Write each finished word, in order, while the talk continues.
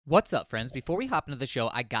What's up, friends? Before we hop into the show,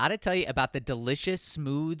 I gotta tell you about the delicious,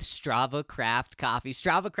 smooth Strava Craft coffee.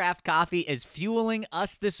 Strava Craft coffee is fueling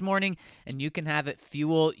us this morning, and you can have it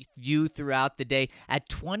fuel you throughout the day at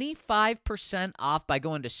 25% off by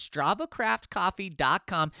going to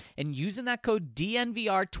StravaCraftCoffee.com and using that code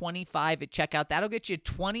DNVR25 at checkout. That'll get you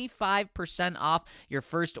 25% off your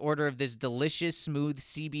first order of this delicious, smooth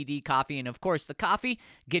CBD coffee. And of course, the coffee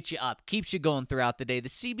gets you up, keeps you going throughout the day. The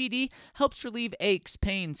CBD helps relieve aches,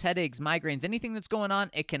 pains, headaches, migraines, anything that's going on,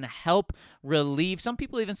 it can help relieve. Some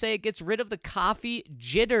people even say it gets rid of the coffee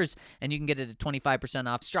jitters, and you can get it at 25%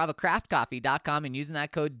 off StravaCraftCoffee.com and using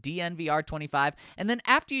that code DNVR25. And then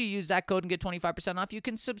after you use that code and get 25% off, you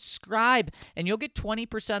can subscribe, and you'll get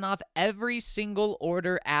 20% off every single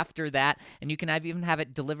order after that. And you can even have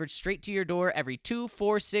it delivered straight to your door every 2,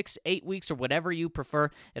 4, 6, 8 weeks, or whatever you prefer.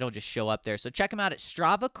 It'll just show up there. So check them out at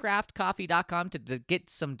StravaCraftCoffee.com to get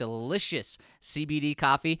some delicious CBD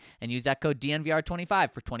coffee and use that code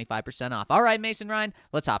DNVR25 for 25% off. All right, Mason Ryan,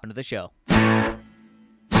 let's hop into the show. Number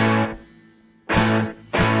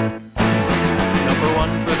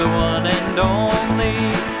one for the one and only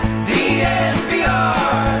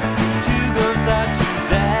DNVR. Two goes out to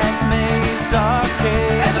Zach Mace,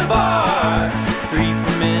 Arcade, and the bar. Three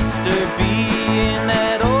for Mr. B in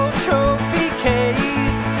that old trophy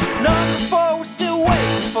case. Number four we're still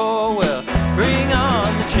waiting for, well, bring on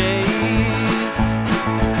the chase.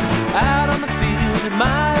 Out on the field at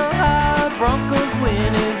Mile High, Broncos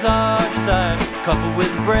win is our desire. Couple with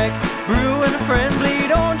a break, brew and a friend, bleed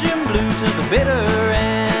orange and blue to the bitter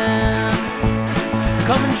end.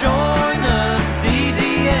 Come and join us,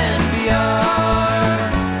 DDNVR.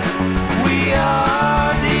 We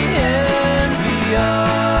are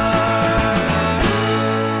DNVR.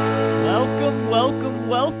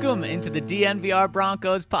 Welcome into the DNVR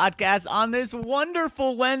Broncos podcast on this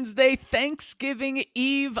wonderful Wednesday, Thanksgiving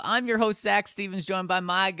Eve. I'm your host, Zach Stevens, joined by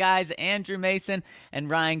my guys, Andrew Mason and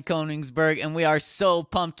Ryan Koenigsberg, and we are so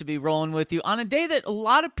pumped to be rolling with you on a day that a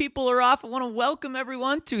lot of people are off. I want to welcome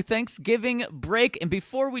everyone to Thanksgiving break, and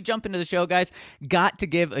before we jump into the show, guys, got to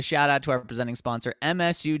give a shout out to our presenting sponsor,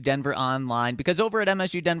 MSU Denver Online, because over at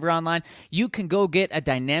MSU Denver Online, you can go get a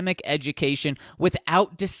dynamic education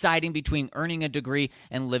without deciding between earning a degree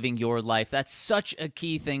and living your life. That's such a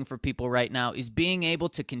key thing for people right now, is being able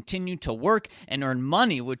to continue to work and earn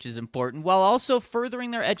money, which is important, while also furthering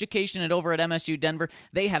their education. And over at MSU Denver,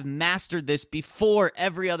 they have mastered this before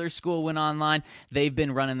every other school went online. They've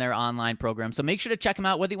been running their online program. So make sure to check them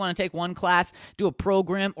out, whether you want to take one class, do a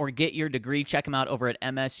program, or get your degree. Check them out over at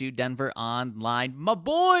MSU Denver Online. My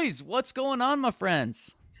boys, what's going on, my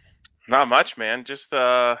friends? Not much, man. Just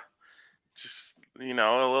you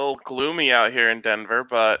know, a little gloomy out here in Denver,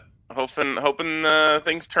 but hoping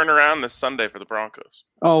things turn around this Sunday for the Broncos.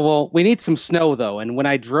 Oh, well, we need some snow, though. And when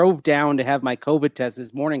I drove down to have my COVID test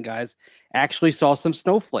this morning, guys, actually saw some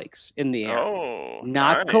snowflakes in the air. Oh,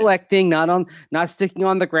 not nice. collecting, not sticking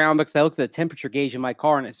on the ground, because I looked at the temperature gauge in my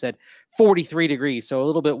car and it said 43 degrees, so a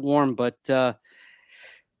little bit warm, but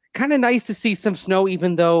kind of nice to see some snow,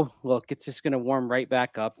 even though, look, it's just going to warm right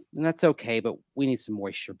back up, and that's okay, but we need some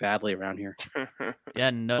moisture badly around here. Yeah,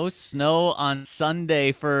 no snow on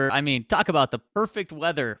Sunday talk about the perfect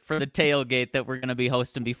weather for the tailgate that we're going to be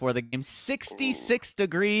hosting before the game. 66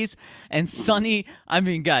 degrees and sunny. I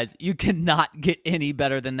mean, guys, you cannot get any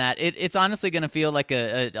better than that. It's honestly going to feel like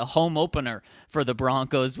a home opener for the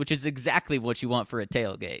Broncos, which is exactly what you want for a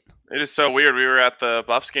tailgate. It is so weird. We were at the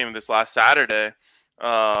Buffs game this last Saturday,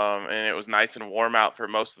 and it was nice and warm out for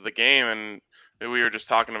most of the game, and we were just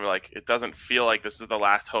talking about, like, it doesn't feel like this is the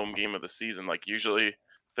last home game of the season. Like, usually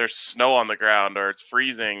there's snow on the ground or it's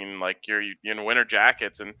freezing and, like, you're in winter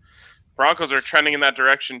jackets, and Broncos are trending in that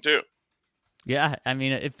direction too. Yeah, I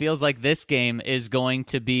mean, it feels like this game is going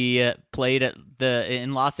to be played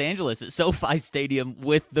in Los Angeles at SoFi Stadium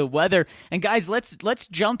with the weather. And guys, let's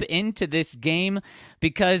jump into this game,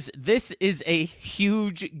 because this is a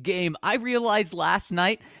huge game. I realized last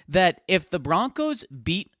night that if the Broncos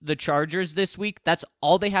beat the Chargers this week, that's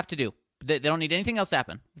all they have to do. They don't need anything else to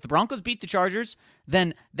happen. If the Broncos beat the Chargers,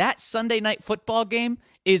 then that Sunday night football game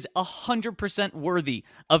is 100% worthy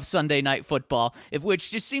of Sunday night football,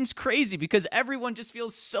 which just seems crazy because everyone just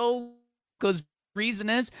feels so. Because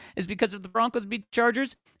reason is because if the Broncos beat the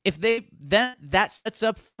Chargers, then that sets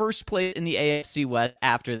up first place in the AFC West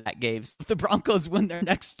after that game. So if the Broncos win their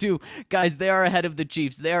next two, guys, they are ahead of the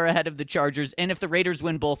Chiefs. They are ahead of the Chargers, and if the Raiders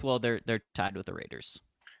win both, well, they're tied with the Raiders.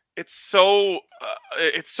 It's so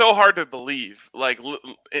hard to believe. Like, and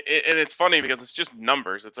it's funny because it's just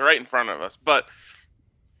numbers. It's right in front of us. But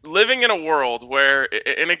living in a world where,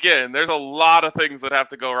 and again, there's a lot of things that have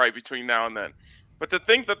to go right between now and then. But to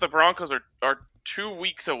think that the Broncos are 2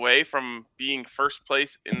 weeks away from being first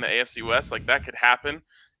place in the AFC West, like that could happen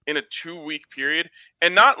in a 2-week period,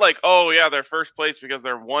 and not like, oh yeah, they're first place because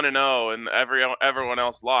they're 1-0 and everyone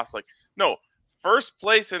else lost. Like, no, first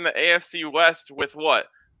place in the AFC West with what?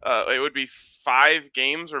 It would be 5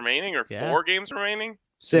 games remaining or 4 games remaining.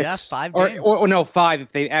 6. Yeah, 5 or, games. or no, 5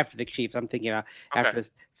 if they after the Chiefs. I'm thinking after this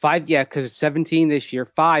 5. Yeah, because it's 17 this year,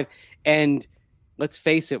 5, and let's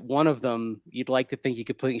face it, one of them you'd like to think you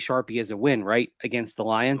could put in Sharpie as a win, right, against the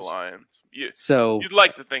Lions. You'd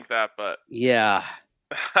like to think that, but yeah.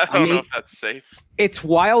 I don't know if that's safe. It's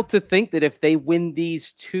wild to think that if they win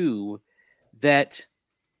these 2, that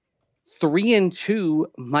 3-2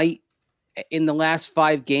 might, in the last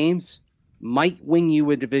 5 games, might win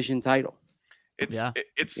you a division title.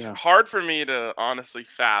 It's hard for me to honestly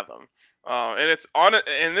fathom.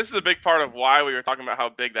 And this is a big part of why we were talking about how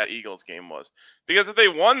big that Eagles game was. Because if they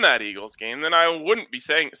won that Eagles game, then I wouldn't be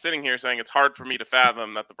sitting here saying it's hard for me to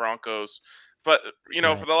fathom that the Broncos. But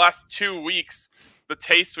for the last 2 weeks, the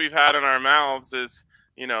taste we've had in our mouths is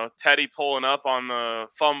Teddy pulling up on the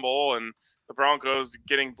fumble and the Broncos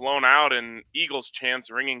getting blown out and Eagles chants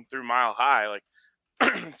ringing through Mile High. Like,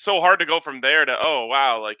 it's so hard to go from there to, oh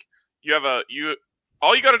wow, like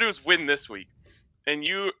all you got to do is win this week, and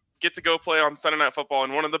you get to go play on Sunday Night Football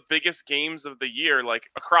in one of the biggest games of the year, like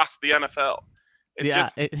across the NFL.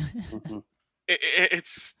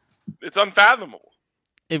 It's unfathomable.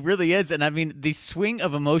 It really is. And I mean, the swing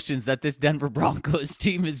of emotions that this Denver Broncos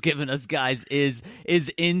team has given us, guys, is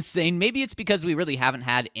insane. Maybe it's because we really haven't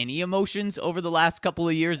had any emotions over the last couple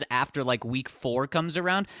of years after like week 4 comes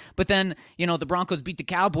around. But then, the Broncos beat the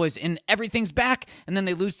Cowboys and everything's back. And then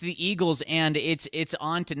they lose to the Eagles and it's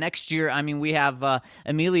on to next year. I mean, we have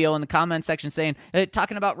Emilio in the comment section saying,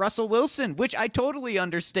 talking about Russell Wilson, which I totally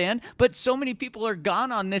understand. But so many people are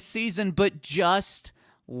gone on this season, but just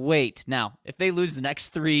wait. Now, if they lose the next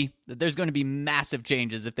 3, there's going to be massive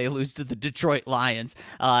changes if they lose to the Detroit Lions.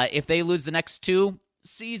 If they lose the next 2,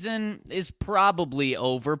 season is probably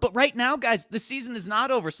over. But right now, guys, the season is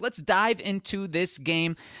not over. So let's dive into this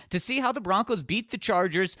game to see how the Broncos beat the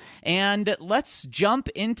Chargers. And let's jump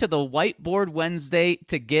into the whiteboard Wednesday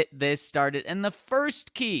to get this started. And the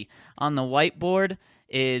first key on the whiteboard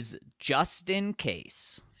is just in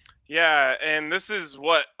case. Yeah, and this is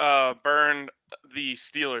what burned the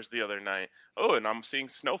Steelers the other night. Oh, and I'm seeing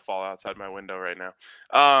snowfall outside my window right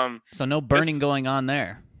now. So no burning going on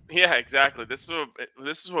there. Yeah, exactly. This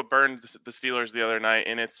is what burned the Steelers the other night,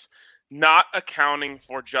 and it's not accounting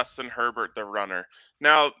for Justin Herbert, the runner.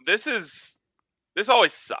 Now, this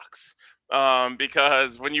always sucks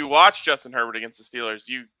because when you watch Justin Herbert against the Steelers,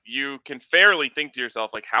 you can fairly think to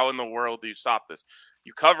yourself, like, how in the world do you stop this?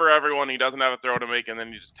 You cover everyone, he doesn't have a throw to make, and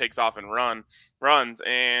then he just takes off and runs.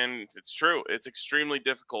 And it's true. It's extremely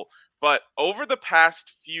difficult. But over the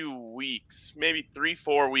past few weeks, maybe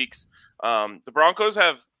 3-4 weeks, the Broncos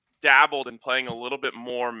have dabbled in playing a little bit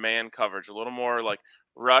more man coverage, a little more like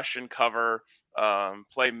rush and cover,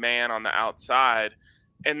 play man on the outside.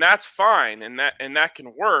 And that's fine, and that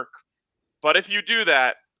can work. But if you do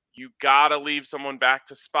that, you got to leave someone back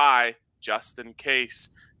to spy just in case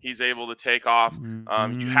he's able to take off.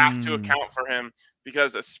 You have to account for him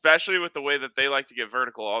because especially with the way that they like to get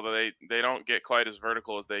vertical, although they don't get quite as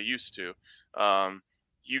vertical as they used to,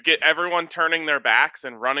 you get everyone turning their backs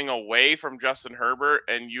and running away from Justin Herbert,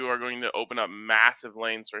 and you are going to open up massive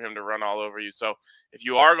lanes for him to run all over you. So if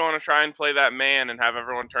you are going to try and play that man and have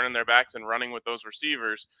everyone turning their backs and running with those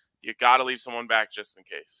receivers, you got to leave someone back just in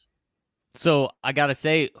case. So I gotta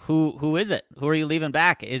say, who is it? Who are you leaving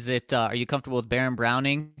back? Is it are you comfortable with Baron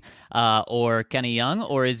Browning, or Kenny Young,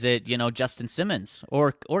 or is it Justin Simmons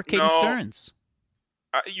or Caden Stearns?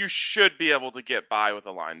 You should be able to get by with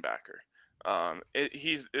a linebacker.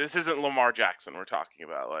 This isn't Lamar Jackson we're talking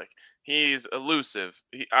about. Like, he's elusive.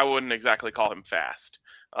 I wouldn't exactly call him fast.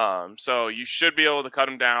 So you should be able to cut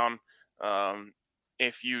him down.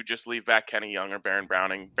 If you just leave back Kenny Young or Baron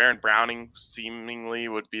Browning. Baron Browning seemingly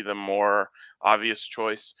would be the more obvious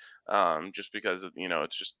choice, just because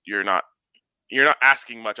it's just you're not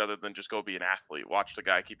asking much other than just go be an athlete. Watch the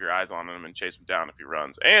guy, keep your eyes on him, and chase him down if he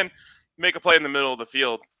runs, and make a play in the middle of the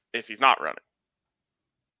field if he's not running.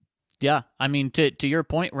 Yeah, I mean, to your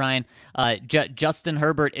point, Ryan, Justin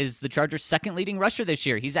Herbert is the Chargers' second leading rusher this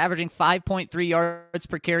year. He's averaging 5.3 yards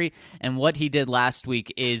per carry, and what he did last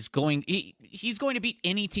week is he's going to beat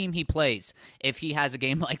any team he plays if he has a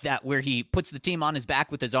game like that where he puts the team on his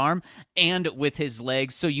back with his arm and with his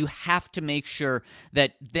legs. So you have to make sure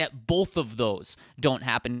that both of those don't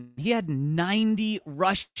happen. He had 90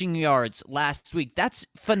 rushing yards last week. That's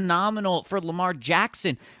phenomenal for Lamar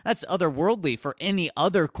Jackson. That's otherworldly for any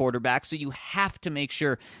other quarterback. So you have to make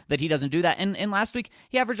sure that he doesn't do that. And last week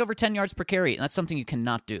he averaged over 10 yards per carry, and that's something you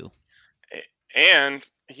cannot do. And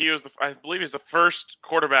he was, I believe, he's the first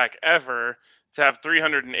quarterback ever to have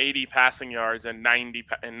 380 passing yards and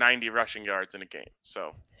 90 rushing yards in a game.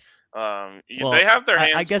 So they have their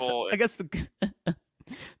hands full. I guess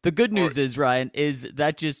the good news is, Ryan, is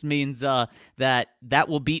that just means that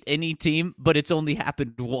will beat any team, but it's only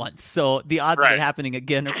happened once. So the odds of it happening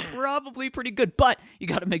again are probably pretty good, but you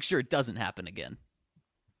got to make sure it doesn't happen again.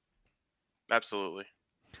 Absolutely.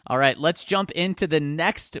 All right, let's jump into the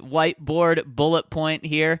next whiteboard bullet point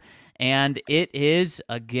here, and it is,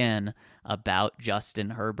 again, about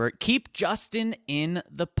Justin Herbert. Keep Justin in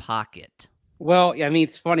the pocket. Well, I mean,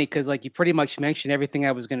 it's funny because, like, you pretty much mentioned everything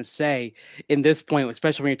I was going to say in this point,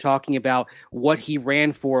 especially when you're talking about what he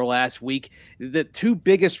ran for last week. The two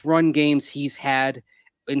biggest run games he's had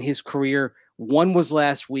in his career, one was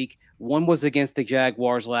last week, one was against the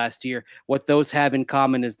Jaguars last year. What those have in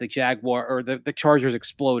common is the Chargers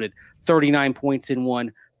exploded. 39 points in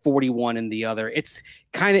one, 41 in the other. It's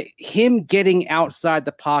kind of him getting outside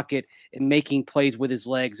the pocket and making plays with his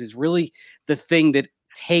legs is really the thing that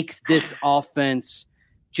takes this offense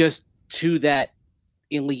just to that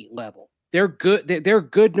elite level. They're good. They're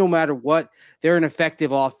good no matter what. They're an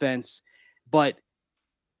effective offense, but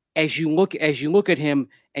as you look at him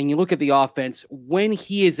and you look at the offense, when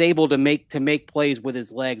he is able to make plays with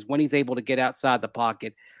his legs, when he's able to get outside the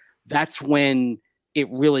pocket, that's when it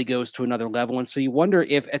really goes to another level. And so you wonder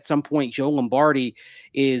if at some point Joe Lombardi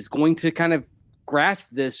is going to kind of grasp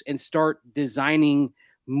this and start designing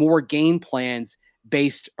more game plans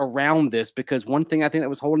based around this, because one thing I think that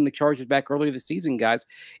was holding the Chargers back earlier this season, guys,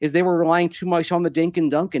 is they were relying too much on the dink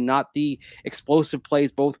and dunk and not the explosive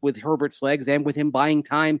plays, both with Herbert's legs and with him buying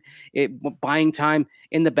time in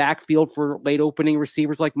the backfield for late opening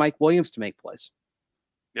receivers like Mike Williams to make plays.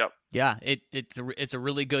 Yep. Yeah, it's a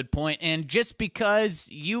really good point. And just because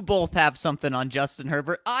you both have something on Justin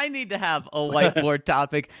Herbert, I need to have a whiteboard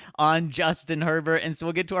topic on Justin Herbert. And so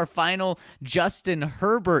we'll get to our final Justin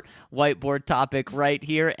Herbert whiteboard topic right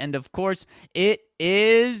here. And of course, it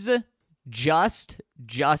is just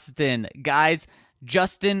Justin. Guys,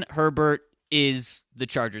 Justin Herbert is the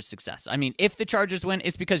Chargers' success. I mean, if the Chargers win,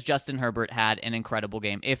 it's because Justin Herbert had an incredible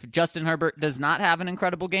game. If Justin Herbert does not have an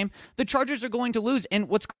incredible game, the Chargers are going to lose. And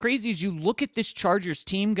what's crazy is you look at this Chargers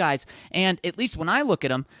team, guys, and at least when I look at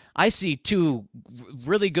them, I see two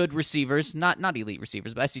really good receivers, not elite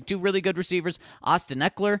receivers, but I see two really good receivers. Austin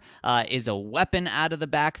Eckler is a weapon out of the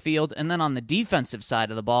backfield. And then on the defensive side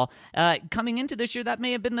of the ball, coming into this year, that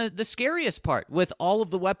may have been the scariest part with all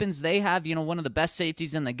of the weapons they have. You know, one of the best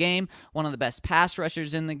safeties in the game, one of the best pass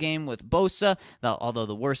rushers in the game with Bosa, although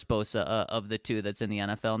the worst Bosa of the two that's in the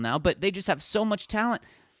NFL now. But they just have so much talent.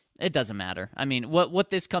 It doesn't matter. I mean,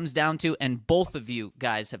 what this comes down to, and both of you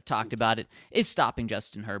guys have talked about it, is stopping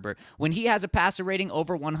Justin Herbert. When he has a passer rating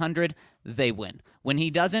over 100, they win. When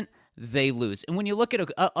he doesn't, they lose. And when you look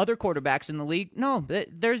at other quarterbacks in the league, no,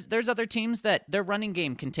 there's other teams that their running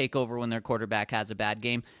game can take over when their quarterback has a bad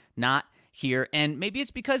game. Not here. And maybe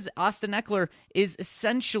it's because Austin Eckler is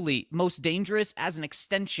essentially most dangerous as an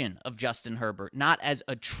extension of Justin Herbert, not as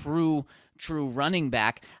a true running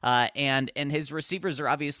back. And his receivers are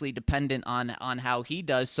obviously dependent on how he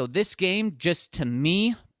does. So this game, just to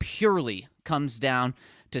me, purely comes down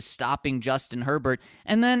to stopping Justin Herbert.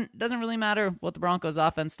 And then doesn't really matter what the Broncos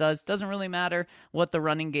offense does. Doesn't really matter what the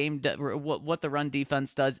running game, what the run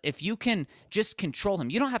defense does. If you can just control him,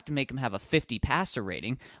 you don't have to make him have a 50 passer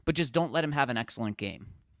rating, but just don't let him have an excellent game.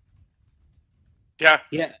 Yeah.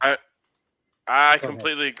 I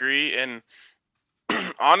completely agree. And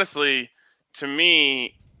honestly, to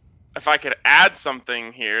me, if I could add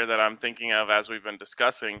something here that I'm thinking of as we've been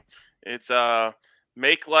discussing, it's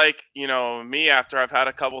make like, me after I've had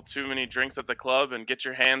a couple too many drinks at the club and get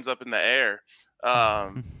your hands up in the air.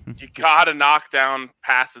 You got to knock down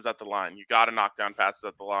passes at the line.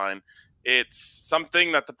 It's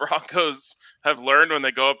something that the Broncos have learned when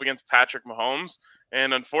they go up against Patrick Mahomes.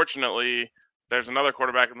 And unfortunately, there's another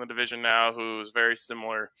quarterback in the division now who's very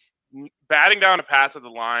similar. Batting down a pass at the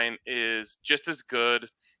line is just as good,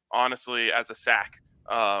 honestly, as a sack.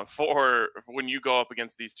 For when you go up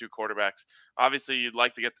against these two quarterbacks. Obviously, you'd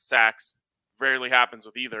like to get the sacks rarely happens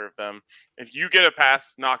with either of them. If you get a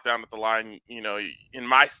pass knocked down at the line, in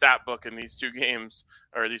my stat book in these 2 games,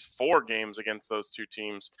 or these 4 games against those 2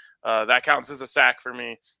 teams, that counts as a sack for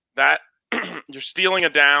me. That you're stealing a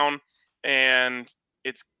down, and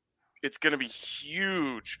it's going to be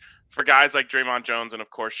huge for guys like Draymond Jones and, of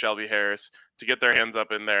course, Shelby Harris to get their hands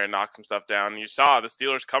up in there and knock some stuff down. And you saw the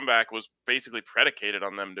Steelers' comeback was basically predicated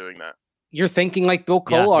on them doing that. You're thinking like Bill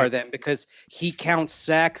Kollar then, because he counts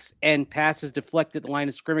sacks and passes deflected at the line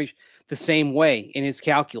of scrimmage the same way in his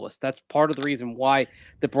calculus. That's part of the reason why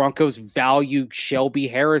the Broncos value Shelby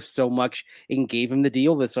Harris so much and gave him the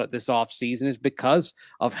deal this offseason, is because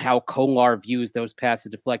of how Kollar views those passes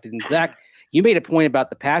deflected. And Zach, you made a point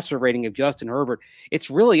about the passer rating of Justin Herbert. It's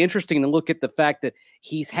really interesting to look at the fact that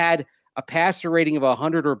he's had a passer rating of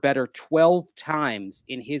 100 or better 12 times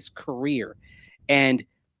in his career. And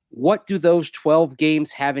what do those 12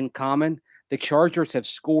 games have in common? The Chargers have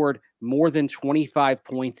scored more than 25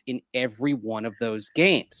 points in every one of those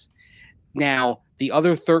games. Now, the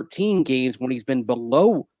other 13 games when he's been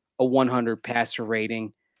below a 100 passer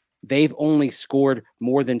rating, they've only scored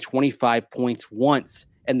more than 25 points once,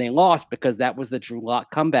 and they lost because that was the Drew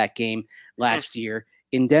Lock comeback game last year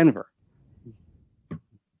in Denver.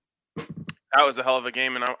 That was a hell of a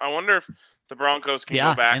game, and I wonder if the Broncos can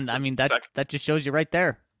go back. And I mean, that just shows you right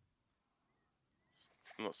there.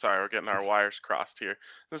 Sorry, we're getting our wires crossed here.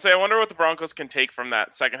 I wonder what the Broncos can take from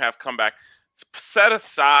that second half comeback. Set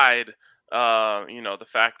aside, the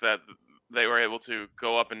fact that they were able to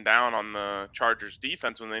go up and down on the Chargers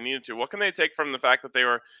defense when they needed to. What can they take from the fact that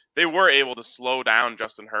they were able to slow down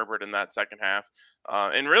Justin Herbert in that second half?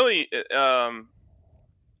 And really,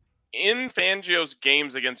 in Fangio's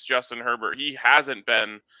games against Justin Herbert, he hasn't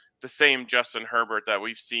been the same Justin Herbert that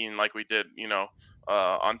we've seen like we did,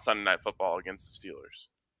 on Sunday Night Football against the Steelers.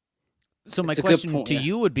 So my question to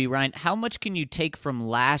you would be, Ryan, how much can you take from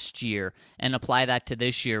last year and apply that to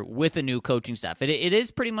this year with a new coaching staff? It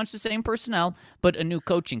is pretty much the same personnel, but a new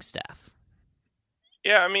coaching staff.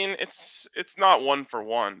 Yeah, I mean, it's not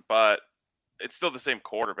 1-for-1, but it's still the same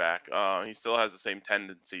quarterback. He still has the same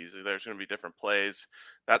tendencies. There's going to be different plays,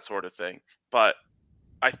 that sort of thing. But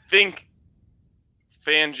I think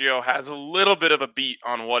Fangio has a little bit of a beat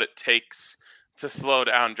on what it takes to slow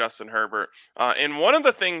down Justin Herbert. And one of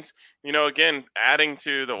the things, again, adding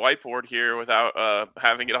to the whiteboard here without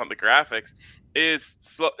having it on the graphics, is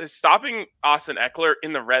stopping Austin Eckler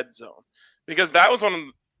in the red zone. Because that was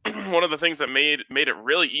one of the things that made it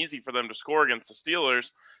really easy for them to score against the Steelers,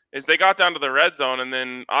 is they got down to the red zone, and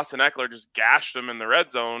then Austin Eckler just gashed them in the red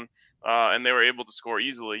zone, and they were able to score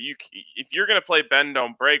easily. If you're going to play bend,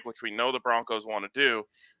 don't break, which we know the Broncos want to do,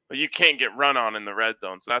 but you can't get run on in the red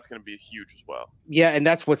zone, so that's going to be huge as well. Yeah, and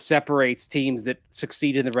that's what separates teams that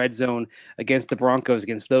succeed in the red zone against the Broncos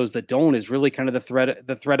against those that don't, is really kind of the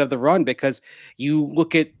threat of the run, because you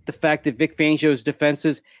look at the fact that Vic Fangio's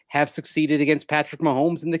defenses have succeeded against Patrick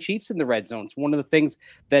Mahomes and the Chiefs in the red zone. It's one of the things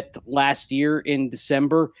that last year in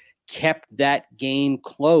December kept that game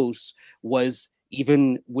close, was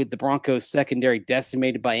even with the Broncos secondary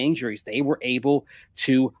decimated by injuries, they were able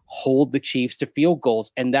to hold the Chiefs to field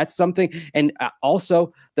goals. And that's something. And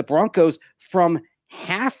also the Broncos, from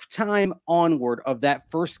halftime onward of that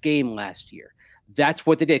first game last year, that's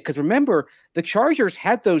what they did. Because remember, the Chargers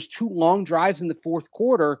had those 2 long drives in the fourth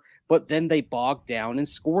quarter, but then they bogged down in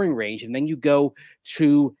scoring range. And then you go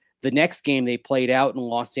to the next game they played out in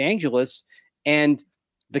Los Angeles, and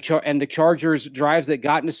the Chargers drives that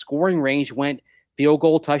got into scoring range went field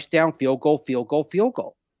goal, touchdown, field goal, field goal, field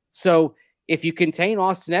goal. So if you contain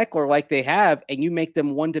Austin Eckler like they have, and you make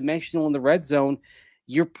them one-dimensional in the red zone,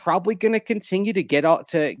 you're probably going to continue to get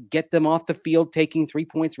them off the field taking 3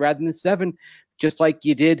 points rather than 7, just like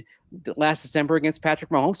you did last December against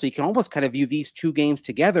Patrick Mahomes. So you can almost kind of view these 2 games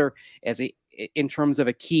together as in terms of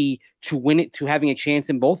a key to win it, to having a chance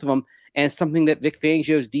in both of them, and it's something that Vic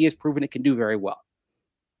Fangio's D has proven it can do very well.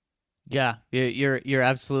 Yeah, you're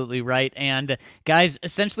absolutely right. And guys,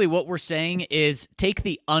 essentially what we're saying is take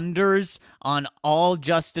the unders on all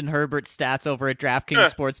Justin Herbert stats over at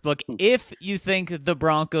DraftKings Sportsbook if you think the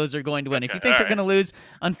Broncos are going to win. If you think they're going to lose,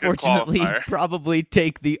 unfortunately, probably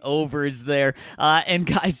take the overs there. And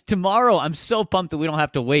guys, tomorrow, I'm so pumped that we don't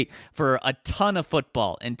have to wait for a ton of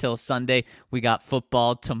football until Sunday. We got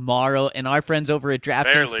football tomorrow, and our friends over at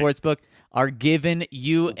DraftKings Sportsbook are giving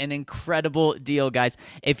you an incredible deal, guys.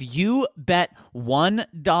 If you bet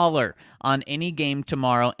 $1 on any game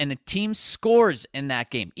tomorrow and a team scores in that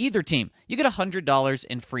game, either team, you get $100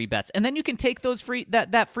 in free bets. And then you can take those free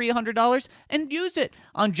that free $100 and use it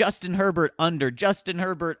on Justin Herbert under, Justin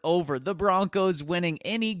Herbert over, the Broncos winning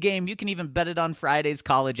any game. You can even bet it on Friday's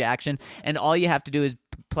college action. And all you have to do is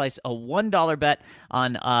place a $1 bet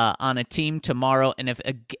on a team tomorrow, and if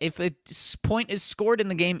a point is scored in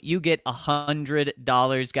the game, you get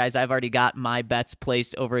 $100, guys. I've already got my bets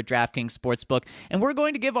placed over at DraftKings Sportsbook, and we're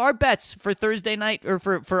going to give our bets for Thursday night, or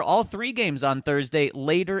for all 3 games on Thursday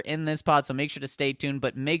later in this pod, so make sure to stay tuned,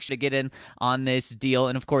 but make sure to get in on this deal,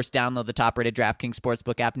 and of course download the top-rated DraftKings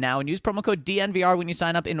Sportsbook app now and use promo code DNVR when you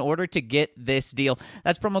sign up in order to get this deal.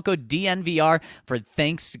 That's promo code DNVR for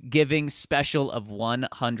Thanksgiving special of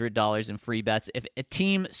 $100 in free bets if a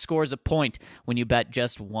team scores a point when you bet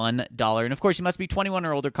just $1. And of course, you must be 21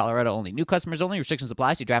 or older, Colorado only. New customers only. Restrictions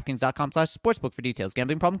apply. See DraftKings.com/sportsbook for details.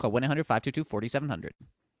 Gambling problem? Call 1-800-522-4700.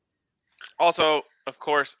 Also, of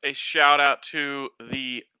course, a shout out to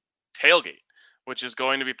the tailgate, which is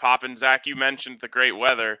going to be popping. Zach, you mentioned the great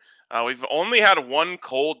weather. We've only had one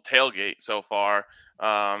cold tailgate so far.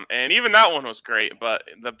 And even that one was great, but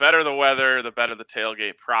the better the weather, the better the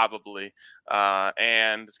tailgate probably.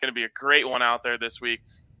 And it's going to be a great one out there this week.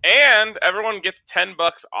 And everyone gets $10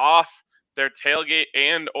 off their tailgate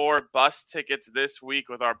and or bus tickets this week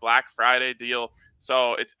with our Black Friday deal.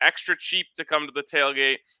 So it's extra cheap to come to the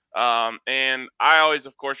tailgate. And I always,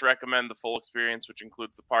 of course, recommend the full experience, which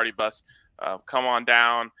includes the party bus. Come on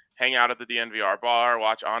down, hang out at the DNVR bar,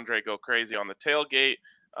 watch Andre go crazy on the tailgate.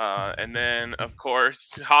 And then, of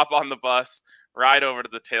course, hop on the bus, ride over to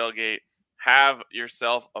the tailgate, have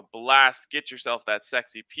yourself a blast, get yourself that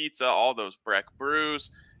sexy pizza, all those Breck brews,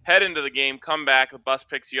 head into the game, come back. The bus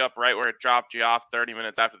picks you up right where it dropped you off 30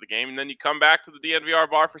 minutes after the game, and then you come back to the DNVR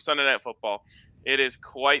bar for Sunday Night Football. It is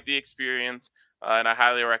quite the experience, and I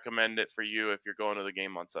highly recommend it for you if you're going to the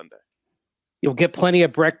game on Sunday. You'll get plenty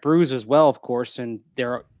of Breck brews as well, of course, and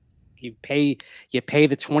you pay the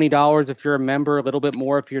 $20 if you're a member, a little bit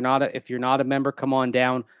more if you're not a member. Come on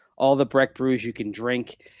down. All the Breck brews you can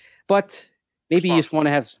drink, but maybe you just want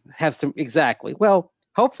to have some. Exactly. Well,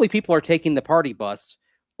 hopefully people are taking the party bus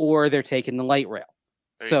or they're taking the light rail,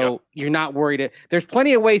 so you're not worried. There's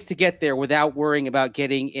plenty of ways to get there without worrying about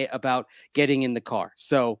getting in the car.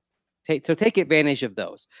 So take advantage of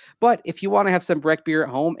those. But if you want to have some Breck beer at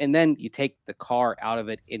home and then you take the car out of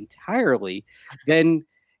it entirely, then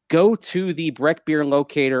go to the Breck Beer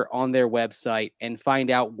Locator on their website and find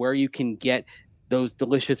out where you can get those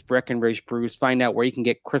delicious Breckenridge brews. Find out where you can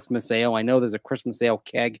get Christmas ale. I know there's a Christmas ale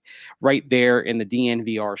keg right there in the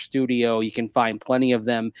DNVR studio. You can find plenty of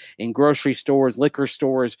them in grocery stores, liquor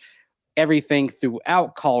stores, everything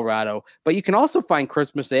throughout Colorado. But you can also find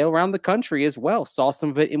Christmas ale around the country as well. Saw some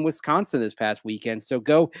of it in Wisconsin this past weekend. So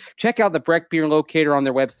go check out the Breck Beer Locator on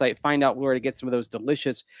their website. Find out where to get some of those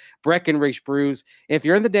delicious Breckenridge brews. If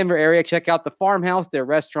you're in the Denver area, check out the Farmhouse, their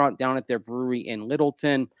restaurant down at their brewery in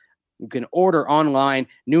Littleton. You can order online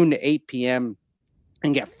noon to 8 p.m.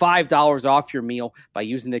 and get $5 off your meal by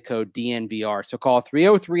using the code DNVR. So call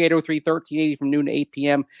 303-803-1380 from noon to 8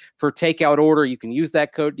 p.m. for takeout order. You can use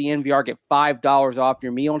that code DNVR, get $5 off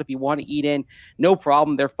your meal. And if you want to eat in, no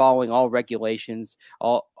problem. They're following all regulations.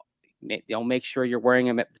 They'll make sure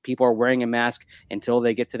people are wearing a mask until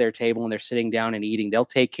they get to their table and they're sitting down and eating. They'll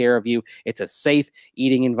take care of you. It's a safe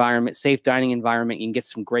eating environment, safe dining environment. You can get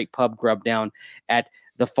some great pub grub down at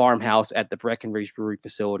the Farmhouse at the Breckenridge Brewery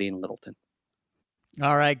facility in Littleton.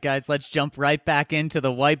 All right, guys, let's jump right back into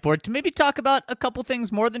the whiteboard to maybe talk about a couple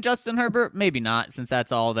things more than Justin Herbert. Maybe not, since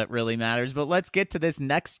that's all that really matters. But let's get to this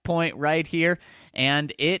next point right here,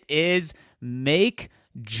 and it is make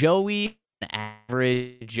Joey an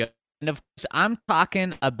average. And of course, I'm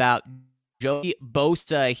talking about Joey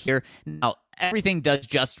Bosa here. Now, everything does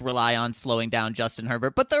just rely on slowing down Justin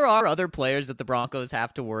Herbert, but there are other players that the Broncos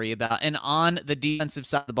have to worry about. And on the defensive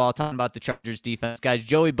side of the ball, talking about the Chargers defense, guys,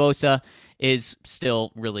 Joey Bosa is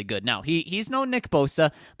still really good. Now, he's no Nick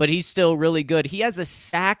Bosa, but he's still really good. He has a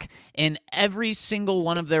sack in every single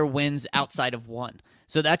one of their wins outside of one.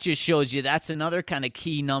 So that just shows you that's another kind of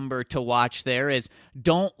key number to watch there is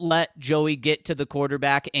don't let Joey get to the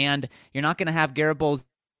quarterback, and you're not going to have Garrett Bowles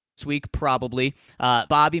this week, probably.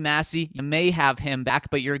 Bobby Massey, you may have him back,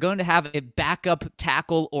 but you're going to have a backup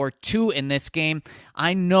tackle or two in this game.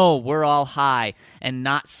 I know we're all high and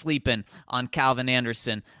not sleeping on Calvin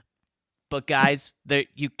Anderson, But guys,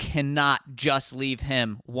 you cannot just leave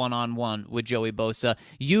him one-on-one with Joey Bosa.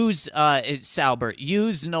 Use Salbert,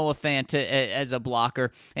 use Noah Fant as a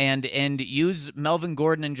blocker, and use Melvin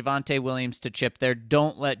Gordon and Javonte Williams to chip there.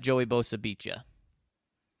 Don't let Joey Bosa beat you.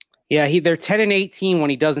 Yeah, they're 10-18 when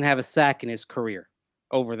he doesn't have a sack in his career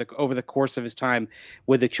over the course of his time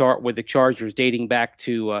with the Chargers, dating back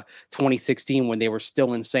to 2016 when they were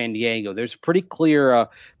still in San Diego. There's a pretty clear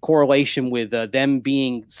correlation with them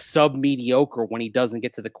being sub-mediocre when he doesn't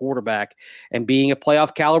get to the quarterback and being a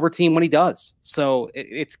playoff caliber team when he does. So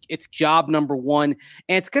it's job number one,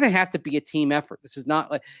 and it's going to have to be a team effort. This is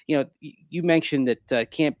not like, you mentioned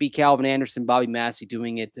that can't be Calvin Anderson, Bobby Massey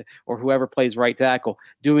doing it, or whoever plays right tackle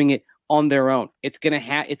doing it on their own. It's gonna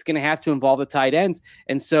have to involve the tight ends.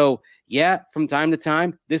 And so, yeah, from time to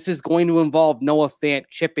time, this is going to involve Noah Fant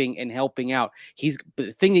chipping and helping out. But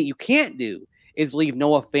the thing that you can't do is leave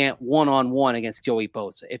Noah Fant one-on-one against Joey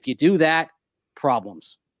Bosa. If you do that,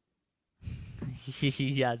 problems.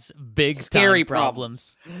 Yes, big scary time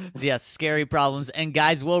problems. Yes, scary problems. And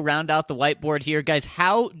guys, we'll round out the whiteboard here. Guys,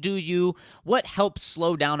 what helps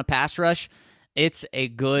slow down a pass rush? It's a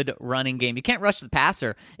good running game. You can't rush the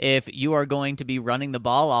passer if you are going to be running the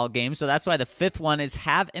ball all game. So that's why the fifth one is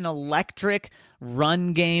have an electric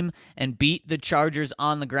run game and beat the Chargers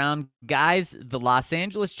on the ground. Guys, the Los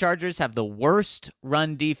Angeles Chargers have the worst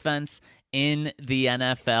run defense in the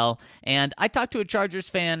NFL. And I talked to a Chargers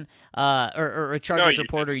fan or a Chargers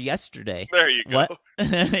reporter yesterday. There you go. What?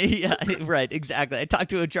 Yeah, right, exactly. I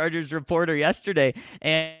talked to a Chargers reporter yesterday,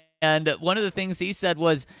 and one of the things he said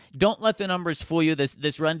was, don't let the numbers fool you.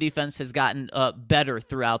 This run defense has gotten better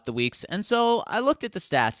throughout the weeks. And so I looked at the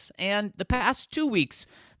stats, and the past 2 weeks,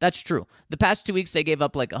 that's true. The past 2 weeks, they gave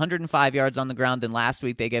up like 105 yards on the ground, and last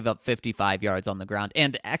week they gave up 55 yards on the ground.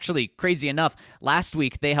 And actually, crazy enough, last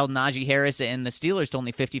week they held Najee Harris and the Steelers to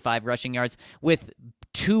only 55 rushing yards with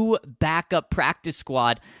 2 backup practice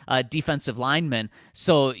squad defensive linemen.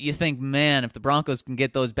 So you think, man, if the Broncos can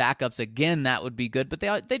get those backups again, that would be good. But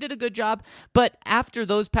they did a good job. But after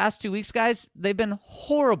those past 2 weeks, guys, they've been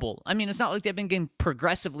horrible. I mean, it's not like they've been getting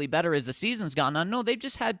progressively better as the season's gone on. No, they've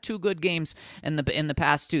just had 2 good games in the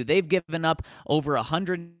past 2. They've given up over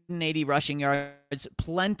 180 rushing yards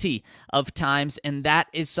plenty of times, and that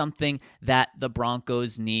is something that the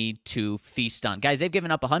Broncos need to feast on. Guys, they've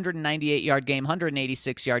given up a 198-yard game,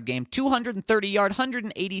 186-yard game, 230-yard,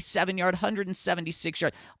 187-yard,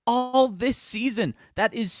 176-yard, all this season.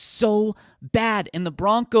 That is so bad, and the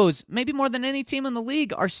Broncos, maybe more than any team in the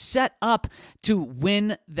league, are set up to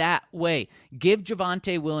win that way. Give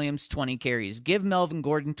Javonte Williams 20 carries. Give Melvin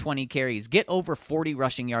Gordon 20 carries. Get over 40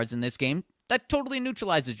 rushing yards in this game. That totally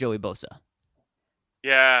neutralizes Joey Bosa.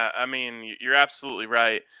 Yeah, I mean, you're absolutely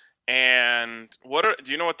right. And do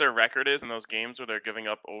you know what their record is in those games where they're giving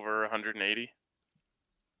up over 180?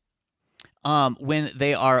 When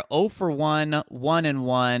they are 0 for 1,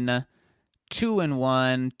 1-1,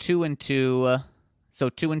 2-1, 2-2, so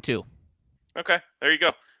 2-2. Okay, there you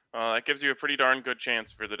go. That gives you a pretty darn good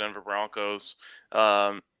chance for the Denver Broncos.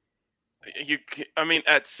 I mean,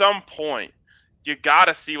 at some point, you got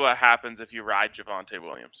to see what happens if you ride Javonte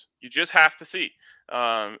Williams. You just have to see.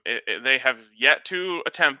 They have yet to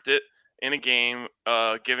attempt it in a game,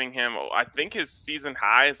 giving him, I think his season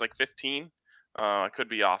high is like 15. I could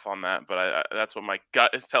be off on that, but that's what my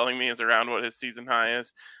gut is telling me is around what his season high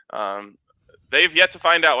is. They've yet to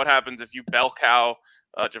find out what happens if you bell cow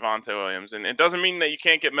Javonte Williams. And it doesn't mean that you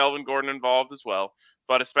can't get Melvin Gordon involved as well,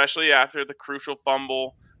 but especially after the crucial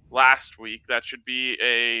fumble last week, that should be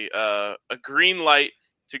a green light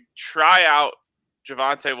to try out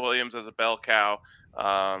Javonte Williams as a bell cow.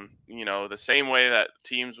 The same way that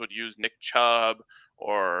teams would use Nick Chubb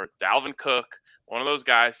or Dalvin Cook, one of those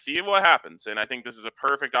guys, see what happens. And I think this is a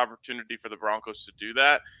perfect opportunity for the Broncos to do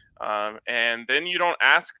that. And then you don't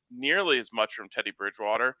ask nearly as much from Teddy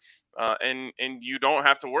Bridgewater, and you don't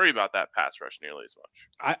have to worry about that pass rush nearly as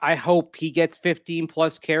much. I hope he gets 15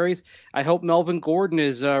 plus carries. I hope Melvin Gordon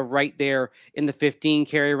is right there in the 15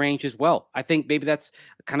 carry range as well. I think maybe that's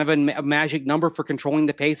kind of a magic number for controlling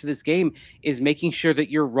the pace of this game, is making sure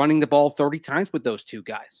that you're running the ball 30 times with those 2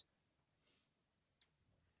 guys.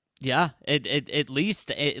 Yeah, at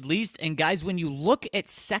least, and guys, when you look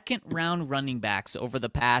at second round running backs over the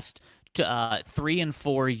past 3 and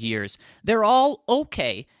 4 years, they're all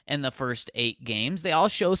okay in the first 8 games. They all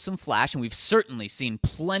show some flash, and we've certainly seen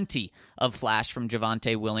plenty of flash from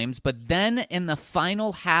Javonte Williams. But then in the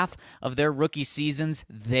final half of their rookie seasons,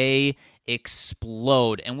 they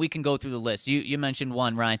explode. And we can go through the list. You mentioned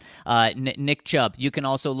one, Ryan. Nick Chubb. You can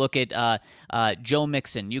also look at Joe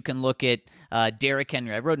Mixon. You can look at Derrick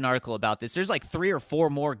Henry. I wrote an article about this. There's like 3 or 4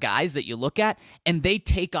 more guys that you look at, and they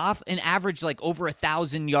take off and average like over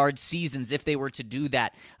 1,000-yard seasons if they were to do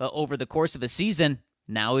that over the course of a season.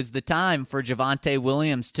 Now is the time for Javonte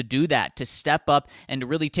Williams to do that, to step up and to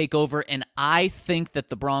really take over. And I think that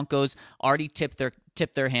the Broncos already tipped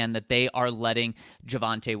their hand that they are letting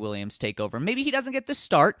Javonte Williams take over. Maybe he doesn't get the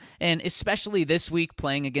start, and especially this week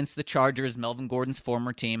playing against the Chargers, Melvin Gordon's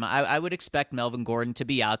former team, I would expect Melvin Gordon to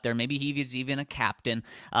be out there. Maybe he's even a captain,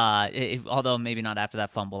 although maybe not after that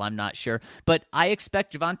fumble. I'm not sure. But I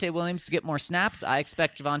expect Javonte Williams to get more snaps. I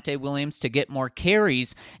expect Javonte Williams to get more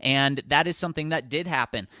carries, and that is something that did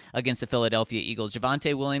happen against the Philadelphia Eagles.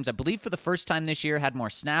 Javonte Williams, I believe for the first time this year, had more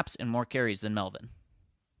snaps and more carries than Melvin.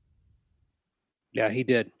 Yeah, he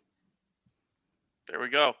did. There we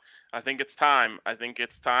go. I think it's time.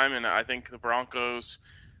 And I think the Broncos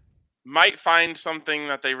might find something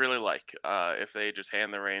that they really like if they just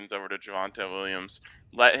hand the reins over to Javonte Williams,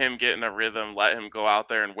 let him get in a rhythm, let him go out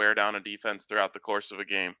there and wear down a defense throughout the course of a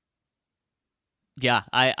game. Yeah,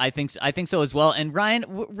 I think so as well. And Ryan,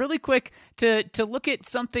 really quick to look at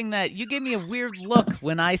something that you gave me a weird look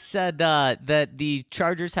when I said that the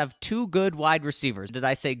Chargers have 2 good wide receivers. Did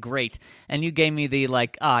I say great? And you gave me the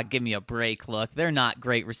give me a break look. They're not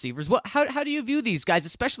great receivers. How do you view these guys,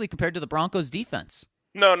 especially compared to the Broncos defense?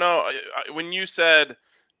 No. When you said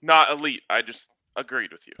not elite, I just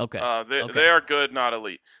agreed with you. Okay. They are good, not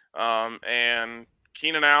elite. And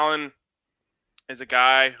Keenan Allen is a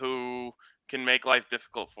guy who can make life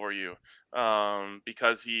difficult for you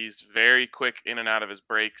because he's very quick in and out of his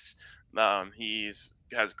breaks. He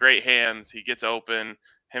has great hands. He gets open.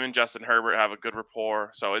 Him and Justin Herbert have a good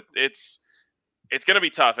rapport. So it's going to be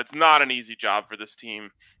tough. It's not an easy job for this team.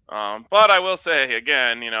 But I will say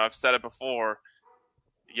again, I've said it before.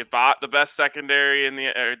 You bought the best secondary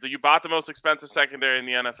you bought the most expensive secondary in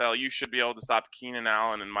the NFL. You should be able to stop Keenan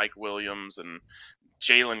Allen and Mike Williams and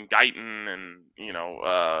Jalen Guyton and,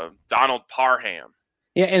 Donald Parham.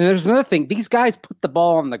 Yeah, and there's another thing. These guys put the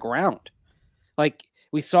ball on the ground. Like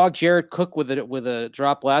we saw Jared Cook with a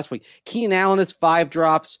drop last week. Keenan Allen has 5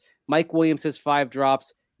 drops. Mike Williams has 5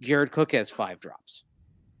 drops. Jared Cook has 5 drops.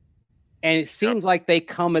 And it seems like they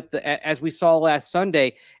come as we saw last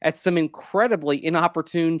Sunday, at some incredibly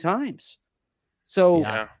inopportune times. So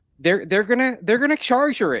yeah. They're gonna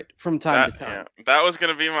charger it from time to time. Yeah. That was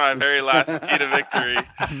gonna be my very last key to victory.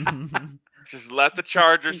 Just let the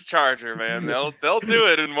Chargers charger, man. They'll do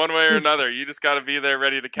it in one way or another. You just got to be there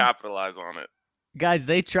ready to capitalize on it. Guys,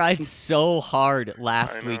 they tried so hard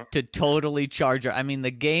last week to totally charge her. I mean,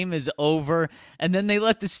 the game is over, and then they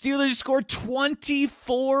let the Steelers score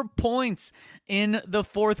 24 points in the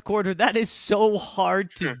fourth quarter. That is so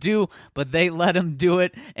hard to do, but they let them do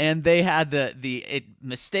it, and they had the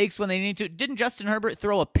mistakes when they needed to. Didn't Justin Herbert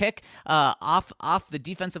throw a pick off the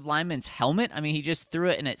defensive lineman's helmet? I mean, he just threw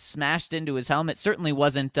it, and it smashed into his helmet. Certainly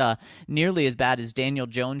wasn't nearly as bad as Daniel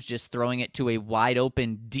Jones just throwing it to a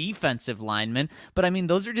wide-open defensive lineman. But, I mean,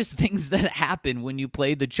 those are just things that happen when you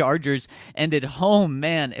play the Chargers. And at home,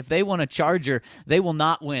 man, if they want a Charger, they will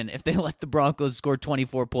not win if they let the Broncos score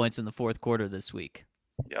 24 points in the fourth quarter this week.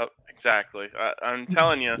 Yep, exactly. I'm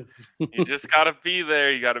telling you, you just got to be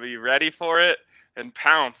there. You got to be ready for it and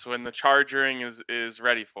pounce when the charging is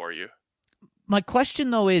ready for you. My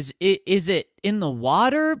question, though, is it in the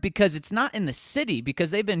water? Because it's not in the city, because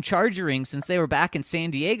they've been charging since they were back in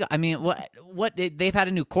San Diego. I mean, what they've had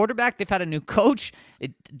a new quarterback. They've had a new coach.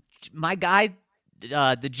 My guy, the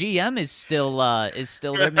GM is still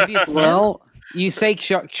there. Maybe it's well, you say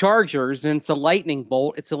chargers, and it's a lightning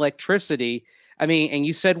bolt. It's electricity. I mean, and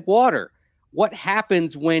you said water. What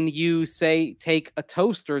happens when you say take a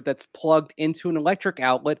toaster that's plugged into an electric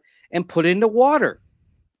outlet and put it into water?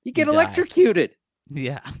 You get electrocuted.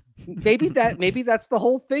 Yeah. Maybe that's the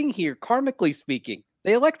whole thing here, karmically speaking.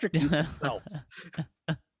 They electrocute themselves.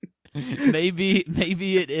 Maybe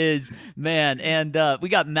it is, man. And we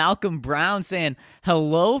got Malcolm Brown saying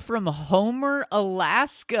hello from Homer,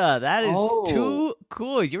 Alaska. That is too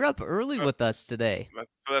cool. You're up early with us today.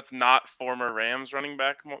 That's not former Rams running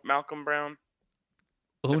back Malcolm Brown.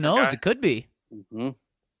 Who knows? Guy? It could be. Mm-hmm.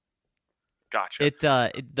 Gotcha.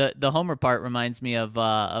 The Homer part reminds me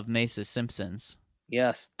of Mesa Simpsons.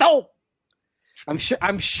 Yes. Oh!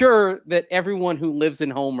 I'm sure that everyone who lives in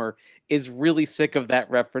Homer is really sick of that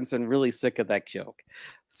reference and really sick of that joke.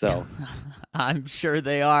 So I'm sure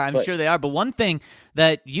they are. I'm sure they are. But one thing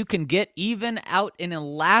that you can get even out in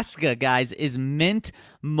Alaska, guys, is Mint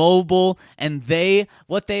Mobile. And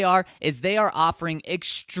what they are offering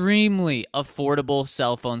extremely affordable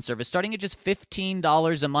cell phone service, starting at just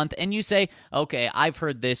 $15 a month. And you say, okay, I've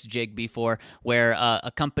heard this jig before where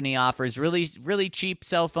a company offers really, really cheap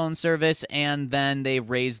cell phone service and then they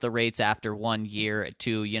raise the rates after 1 year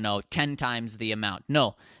to, 10 times the amount.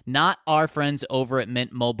 No, not our friends over at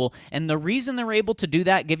Mint Mobile. And the reason they're able to do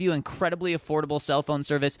that, give you incredibly affordable cell phone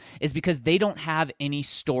service, is because they don't have any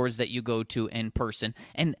stores that you go to in person.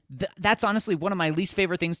 And that's honestly one of my least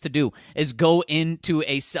favorite things to do, is go into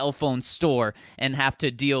a cell phone store and have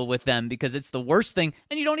to deal with them, because it's the worst thing,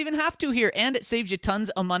 and you don't even have to here, and it saves you tons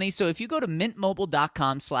of money. So if you go to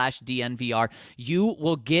mintmobile.com/DNVR, you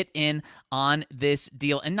will get in on this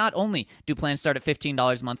deal. And not only do plans start at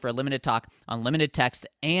 $15 a month for a limited talk, unlimited text,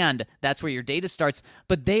 and that's where your data starts,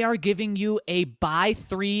 but they are giving you a buy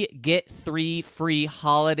 3, get 3 free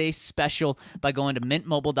holiday special by going to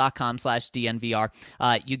mintmobile.com/DNVR.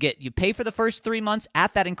 You pay for the first 3 months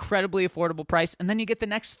at that incredibly affordable price, and then you get the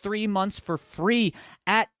next 3 months for free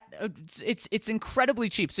at it's incredibly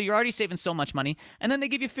cheap. So you're already saving so much money, and then they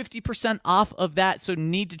give you 50% off of that. So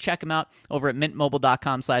need to check them out over at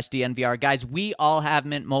mintmobile.com/DNVR. Guys, we all have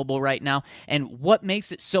Mint Mobile right now, and what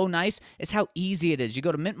makes it so nice is how easy it is. You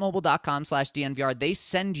go to mintmobile.com/DNVR, they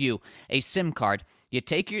send you a SIM card. You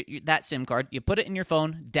take that SIM card, you put it in your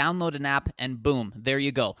phone, download an app, and boom, there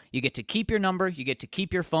you go. You get to keep your number, you get to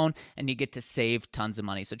keep your phone, and you get to save tons of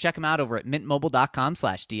money. So check them out over at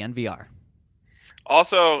mintmobile.com/DNVR.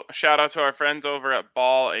 Also, shout out to our friends over at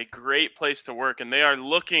Ball, a great place to work, and they are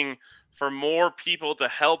looking for more people to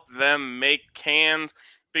help them make cans,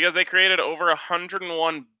 because they created over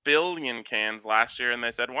 101 billion cans last year, and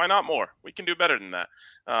they said, why not more? We can do better than that.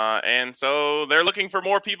 And so they're looking for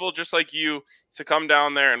more people just like you to come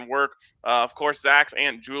down there and work. Of course, Zach's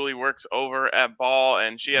Aunt Julie works over at Ball,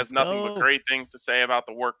 and she has nothing but great things to say about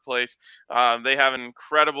the workplace. They have an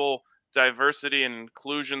incredible diversity and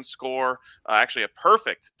inclusion score, actually a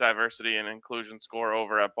perfect diversity and inclusion score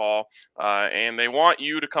over at Ball, and they want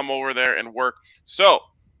you to come over there and work. So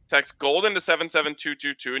text GOLDEN to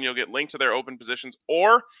 77222 and you'll get linked to their open positions,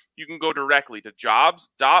 or you can go directly to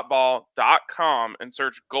jobs.ball.com and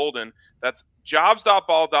search GOLDEN. That's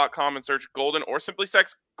jobs.ball.com and search GOLDEN, or simply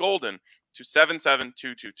text GOLDEN to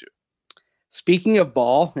 77222. Speaking of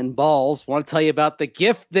ball and balls, I want to tell you about the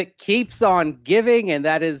gift that keeps on giving, and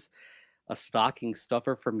that is a stocking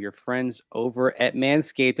stuffer from your friends over at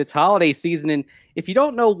Manscaped. It's holiday season, and if you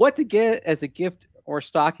don't know what to get as a gift or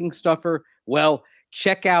stocking stuffer, well,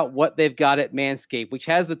 check out what they've got at Manscaped, which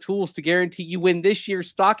has the tools to guarantee you win this year's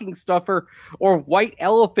stocking stuffer or white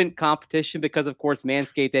elephant competition, because, of course,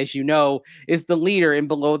 Manscaped, as you know, is the leader in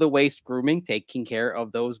below-the-waist grooming, taking care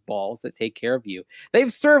of those balls that take care of you.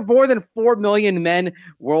 They've served more than 4 million men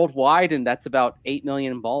worldwide, and that's about 8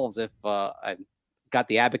 million balls if I got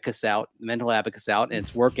the abacus out, the mental abacus out, and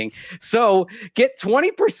it's working. So get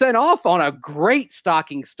 20% off on a great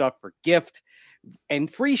stocking stuffer gift and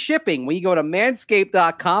free shipping when you go to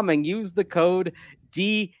manscaped.com and use the code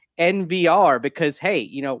DNVR, because, hey,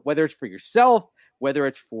 whether it's for yourself, whether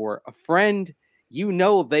it's for a friend,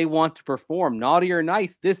 they want to perform. Naughty or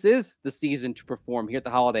nice, this is the season to perform here at the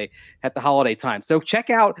holiday time. So check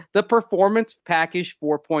out the Performance Package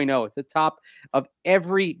 4.0. It's the top of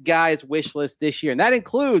every guy's wish list this year, and that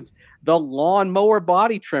includes the Lawnmower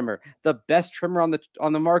Body Trimmer, the best trimmer on the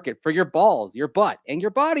market for your balls, your butt, and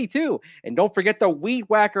your body too. And don't forget the Weed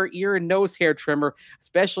Whacker ear and nose hair trimmer,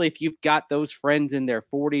 especially if you've got those friends in their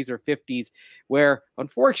 40s or 50s where,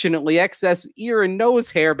 unfortunately, excess ear and nose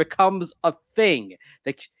hair becomes a thing.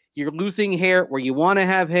 That you're losing hair where you want to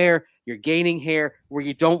have hair, you're gaining hair where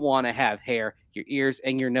you don't want to have hair, your ears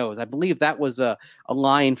and your nose. I believe that was a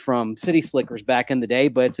line from City Slickers back in the day,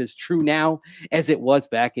 but it's as true now as it was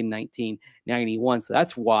back in 1991. So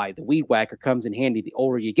that's why the Weed Whacker comes in handy the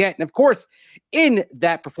older you get. And of course, in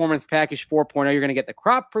that Performance Package 4.0, you're going to get the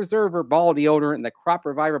Crop Preserver Ball Deodorant and the Crop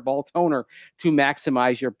Reviver Ball Toner to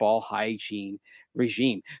maximize your ball hygiene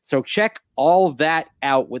regime. So check all that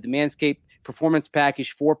out with the Manscaped Performance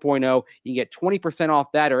Package 4.0. You can get 20%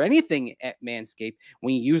 off that or anything at Manscaped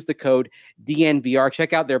when you use the code DNVR.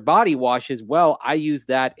 Check out their body wash as well. I use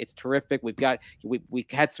that. It's terrific. We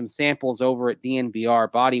had some samples over at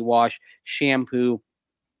DNVR. Body wash, shampoo.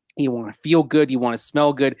 You want to feel good. You want to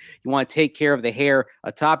smell good. You want to take care of the hair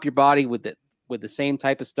atop your body with the same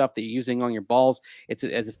type of stuff that you're using on your balls. It's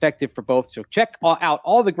as effective for both. So check out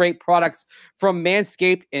all the great products from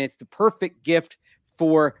Manscaped, and it's the perfect gift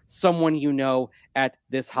for someone you know at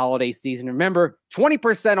this holiday season. Remember,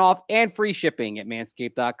 20% off and free shipping at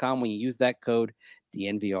manscaped.com when you use that code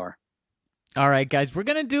DNVR. All right, guys, we're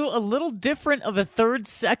going to do a little different of a third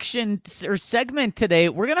section or segment today.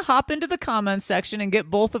 We're going to hop into the comments section and get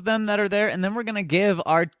both of them that are there, and then we're going to give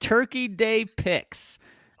our Turkey Day picks.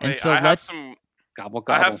 And so let's gobble.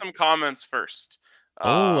 I have some comments first.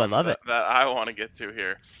 I love it. That I want to get to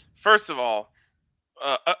here. First of all,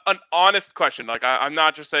 an honest question. Like, I'm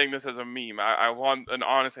not just saying this as a meme. I want an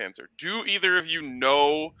honest answer. Do either of you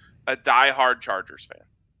know a diehard Chargers fan?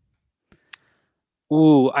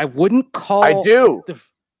 Ooh, I wouldn't call. I do.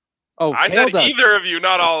 I said either of you,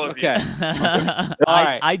 not all of you. Okay.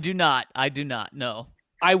 I do not. No.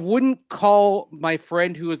 I wouldn't call my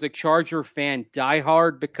friend who is a Charger fan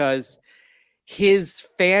diehard because his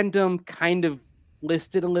fandom kind of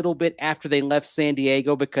listed a little bit after they left San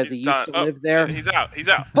Diego because he used to live there. He's out.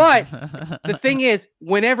 But the thing is,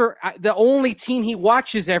 the only team he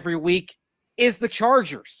watches every week is the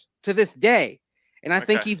Chargers to this day. And I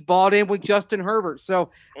think he's bought in with Justin Herbert.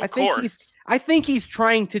 So I think he's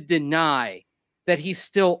trying to deny that he's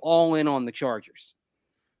still all in on the Chargers.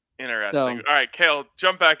 Interesting. All right, Kale,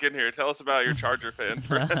 jump back in here. Tell us about your Charger fan.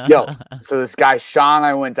 Yo, so this guy, Sean,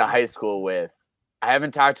 I went to high school with. I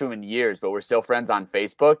haven't talked to him in years, but we're still friends on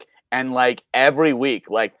Facebook. And like every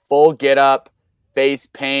week, like full get up, face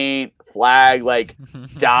paint, flag, like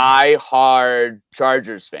die hard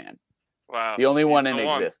Chargers fan. Wow. The only one in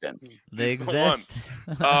existence. They exist.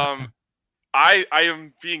 I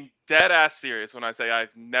am being dead ass serious when I say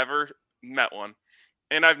I've never met one.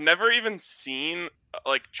 And I've never even seen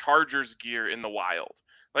like Chargers gear in the wild.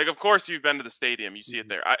 Like, of course you've been to the stadium, you see it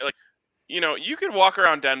there. You could walk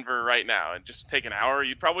around Denver right now and just take an hour.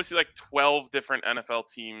 You'd probably see like 12 different NFL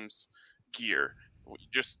teams gear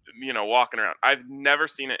just, walking around. I've never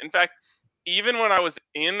seen it. In fact, even when I was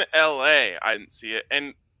in LA, I didn't see it.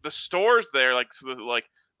 And the stores there, let's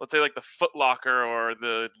say like the Foot Locker or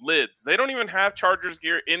the Lids, they don't even have Chargers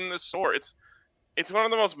gear in the store. It's one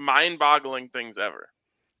of the most mind-boggling things ever.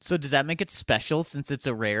 So does that make it special since it's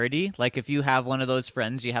a rarity? Like if you have one of those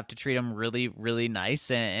friends, you have to treat them really, really nice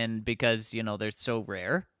and because, they're so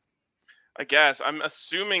rare? I guess. I'm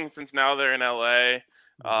assuming since now they're in LA,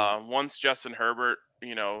 once Justin Herbert,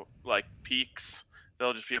 peaks,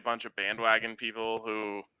 there'll just be a bunch of bandwagon people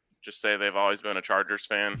who just say they've always been a Chargers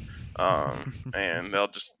fan, and they'll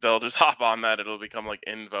just hop on that. It'll become like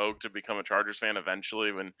in vogue to become a Chargers fan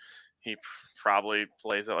eventually when he probably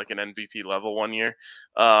plays at like an MVP level one year.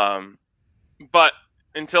 But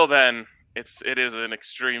until then, it is an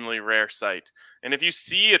extremely rare sight. And if you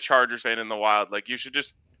see a Chargers fan in the wild, like you should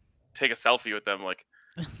just take a selfie with them,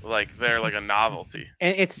 like they're like a novelty.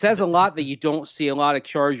 And it says a lot that you don't see a lot of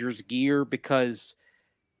Chargers gear because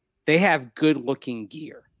they have good looking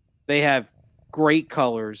gear. They have great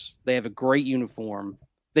colors. They have a great uniform.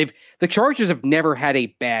 The Chargers have never had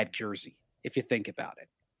a bad jersey, if you think about it.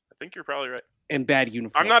 I think you're probably right. And bad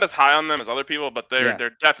uniform. I'm not as high on them as other people, but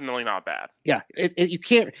they're definitely not bad. Yeah, you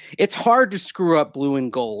can't. It's hard to screw up blue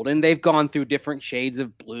and gold, and they've gone through different shades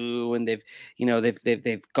of blue, and they've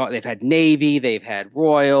had navy, they've had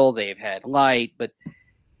royal, they've had light, but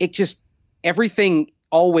everything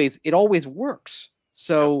always works.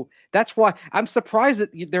 So that's why I'm surprised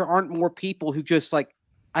that there aren't more people who just like,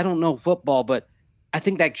 I don't know football, but I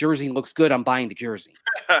think that jersey looks good. I'm buying the jersey.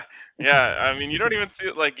 Yeah, I mean, you don't even see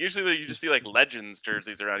it. Like usually, you just see like Legends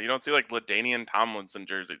jerseys around. You don't see like LaDainian Tomlinson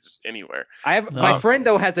jerseys just anywhere. My friend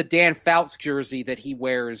though has a Dan Fouts jersey that he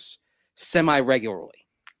wears semi-regularly.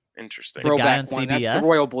 Interesting. The guy on one. CBS? That's the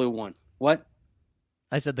royal blue one. What?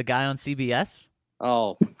 I said the guy on CBS.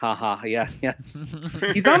 Oh, haha, yeah, yes.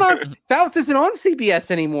 He's not on. Fouts isn't on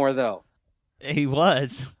CBS anymore though. He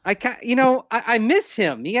was. I miss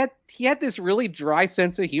him. He had this really dry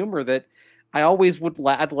sense of humor that I always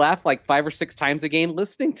I'd laugh like 5 or 6 times a game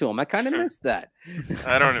listening to him. I kind of miss that.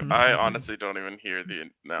 I honestly don't even hear the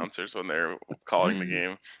announcers when they're calling the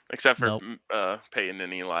game, except for Peyton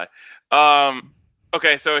and Eli.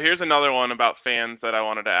 Okay, so here's another one about fans that I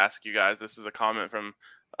wanted to ask you guys. This is a comment from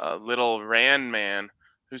Little Rand Man,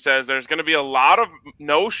 who says there's going to be a lot of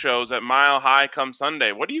no-shows at Mile High come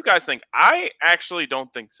Sunday. What do you guys think? I actually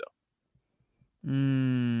don't think so.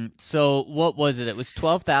 So what was it? It was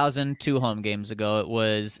 12,000 2 home games ago.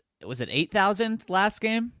 Was it 8,000 last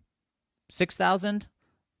game? 6,000?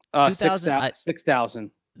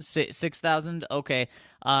 6,000. 6,000? Okay.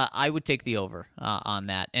 I would take the over on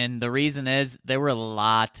that. And the reason is there were a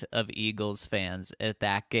lot of Eagles fans at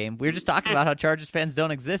that game. We were just talking about how Chargers fans don't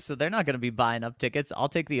exist, so they're not going to be buying up tickets. I'll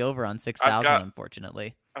take the over on 6,000,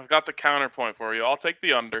 unfortunately. I've got the counterpoint for you. I'll take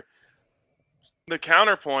the under. The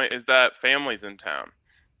counterpoint is that family's in town.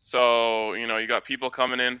 So, you got people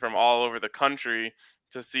coming in from all over the country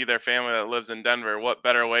to see their family that lives in Denver. What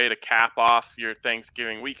better way to cap off your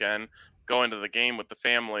Thanksgiving weekend? Go into the game with the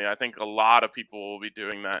family. I think a lot of people will be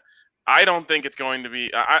doing that. I don't think it's going to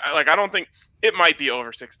be I don't think it might be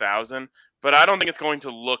over 6,000, but I don't think it's going to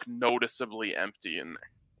look noticeably empty in there.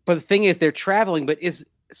 But the thing is, they're traveling, but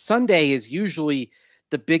Sunday is usually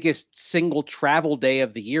the biggest single travel day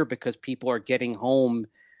of the year because people are getting home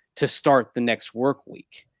to start the next work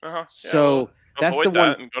week. Uh-huh. So that's the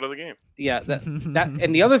one. And go to the game. Yeah, that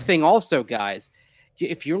and the other thing also, guys,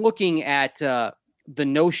 if you're looking at the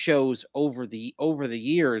no-shows over the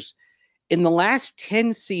years, in the last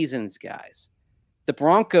 10 seasons, guys, the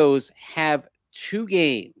Broncos have 2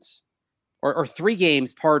 games or 3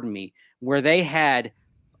 games, pardon me, where they had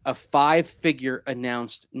a 5-figure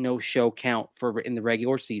announced no-show count in the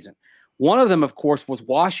regular season. One of them, of course, was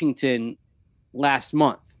Washington last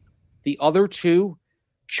month. The other 2,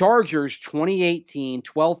 Chargers 2018,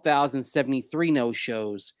 12,073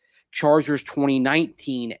 no-shows. Chargers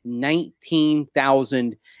 2019,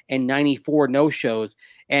 19,094 no-shows.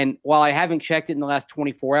 And while I haven't checked it in the last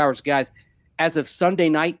 24 hours, guys, as of Sunday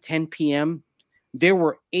night, 10 p.m., there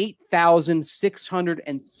were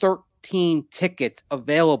 8,613 tickets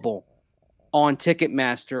available on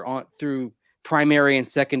Ticketmaster through primary and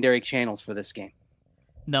secondary channels for this game.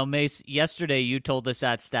 No, Mace, yesterday you told us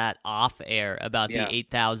that stat off air about the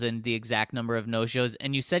 8,000, the exact number of no-shows,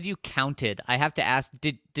 and you said you counted. I have to ask,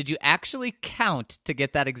 did you actually count to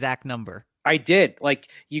get that exact number? I did. Like,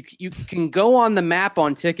 you can go on the map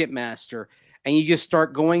on Ticketmaster, and you just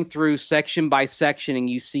start going through section by section, and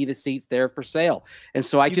you see the seats there for sale. And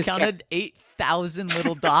so I just counted 8,000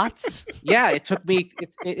 little dots. Yeah, it took me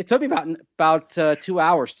about 2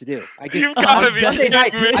 hours to do. I just Sunday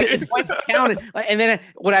night, I just went to count it, and then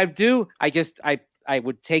what I do, I'd do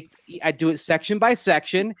it section by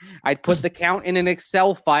section. I'd put the count in an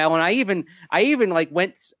Excel file, and I even like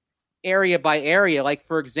went area by area. Like,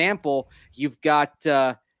 for example, you've got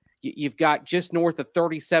just north of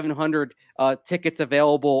 3,700 tickets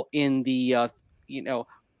available in the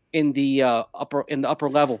upper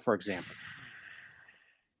level, for example.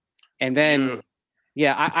 And then,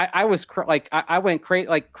 I was I went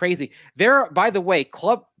crazy. There, by the way,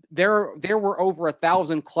 there were over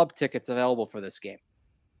 1,000 club tickets available for this game.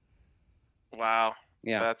 Wow.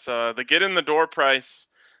 Yeah, that's the get in the door price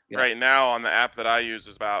right now on the app that I use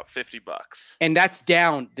is about $50. And that's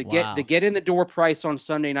down. The get in the door price on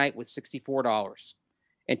Sunday night was $64,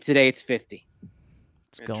 and today it's $50.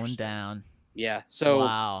 It's going down. Yeah.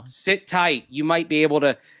 So sit tight. You might be able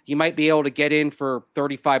to get in for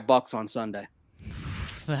 $35 on Sunday.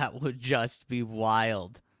 That would just be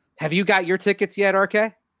wild. Have you got your tickets yet,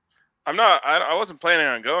 RK? I'm not. I wasn't planning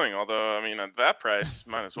on going. Although, I mean, at that price,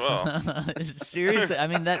 might as well. Seriously, I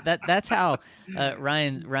mean that's how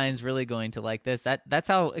Ryan's really going to like this. That's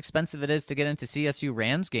how expensive it is to get into CSU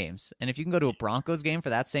Rams games. And if you can go to a Broncos game for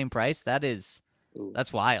that same price, that's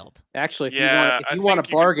wild. Actually, if you want a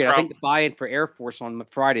bargain, I think the buy-in for Air Force on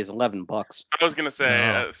Friday is $11. I was gonna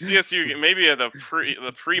say CSU maybe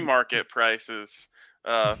the pre-market price is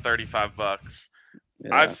 $35.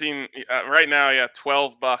 Yeah. I've seen right now,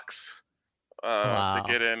 $12 to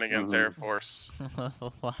get in against Air Force.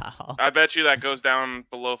 Wow! I bet you that goes down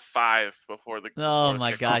below $5 before the. Oh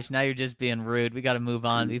my gosh! Now you're just being rude. We got to move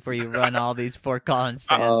on before you run all these Fort Collins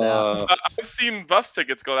fans out. I've seen Buffs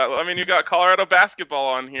tickets go that low. I mean, you got Colorado basketball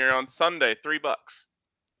on here on Sunday, $3.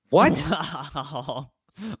 What?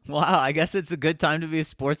 Wow! I guess it's a good time to be a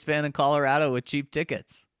sports fan in Colorado with cheap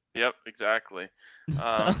tickets. Yep, exactly.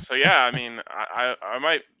 So yeah, I mean, I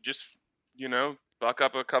might just buck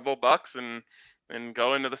up a couple bucks and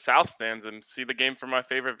go into the South stands and see the game from my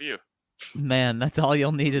favorite view. Man, that's all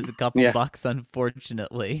you'll need is a couple bucks,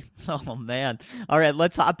 unfortunately. Oh, man. All right,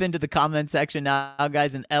 let's hop into the comment section now,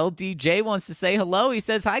 guys. And LDJ wants to say hello. He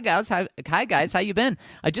says, hi, guys. How you been?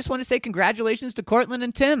 I just want to say congratulations to Cortland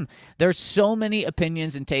and Tim. There's so many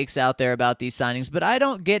opinions and takes out there about these signings, but I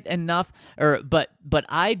don't get enough, but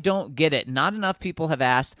I don't get it. Not enough people have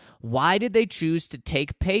asked, why did they choose to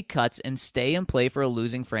take pay cuts and stay and play for a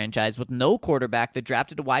losing franchise with no quarterback that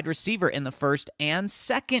drafted a wide receiver in the first and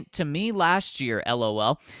second? To me, money last year,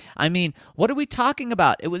 LOL. I mean, what are we talking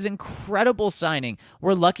about? It was incredible signing.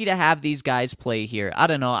 We're lucky to have these guys play here. I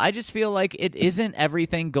don't know. I just feel like it isn't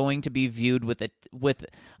everything going to be viewed with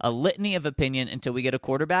a litany of opinion until we get a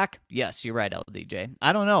quarterback. Yes, you're right, LDJ.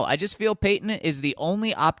 I don't know. I just feel Peyton is the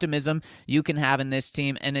only optimism you can have in this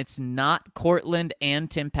team, and it's not Cortland and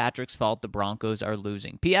Tim Patrick's fault the Broncos are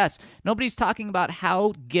losing. P.S. Nobody's talking about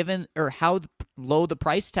how low the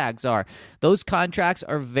price tags are. Those contracts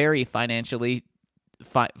are very financially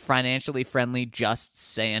friendly. Just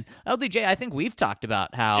saying. LDJ, I think we've talked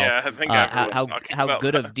about how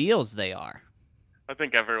good of deals they are. I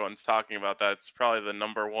think everyone's talking about that. It's probably the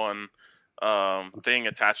number one thing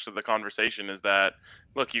attached to the conversation is that,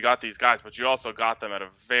 look, you got these guys, but you also got them at a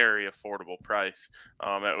very affordable price.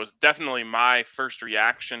 It was definitely my first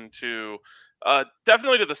reaction to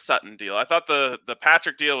definitely to the Sutton deal. I thought the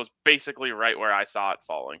Patrick deal was basically right where I saw it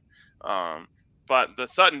falling. But the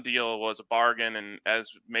Sutton deal was a bargain, and as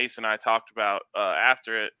Mason and I talked about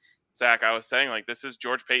after it, Zach, I was saying, like, this is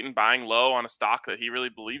George Paton buying low on a stock that he really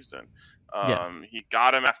believes in. He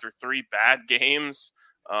got him after 3 bad games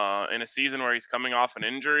in a season where he's coming off an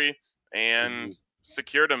injury and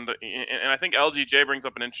secured him. And I think LGJ brings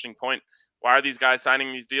up an interesting point. Why are these guys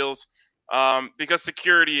signing these deals? Because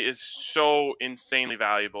security is so insanely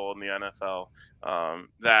valuable in the NFL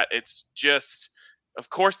that it's just, of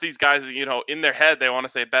course, these guys, in their head, they want to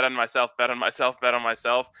say, bet on myself, bet on myself, bet on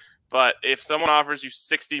myself. But if someone offers you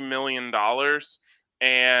 $60 million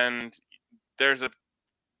and there's a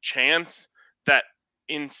chance that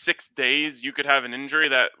in 6 days you could have an injury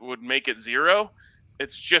that would make it 0,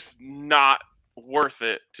 it's just not worth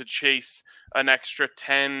it to chase an extra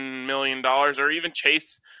 $10 million or even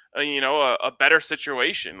chase a better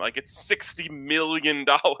situation. Like, it's $60 million.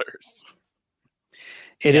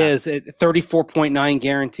 It is at 34.9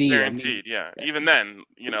 guaranteed. Guaranteed, yeah. Even then,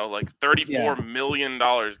 like $34 million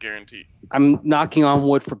guaranteed. I'm knocking on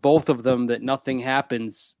wood for both of them that nothing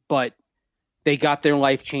happens, but they got their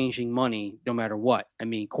life-changing money no matter what. I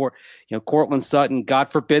mean, Cortland Sutton,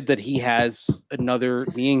 God forbid that he has another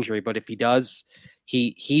knee injury, but if he does,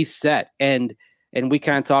 he's set. And we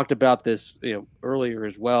kind of talked about this earlier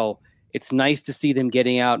as well. It's nice to see them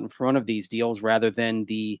getting out in front of these deals rather than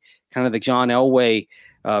the kind of the John Elway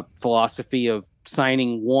philosophy of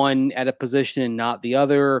signing one at a position and not the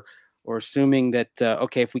other, or assuming that,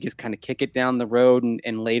 if we just kind of kick it down the road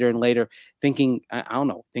and later, thinking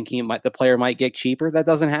the player might get cheaper. That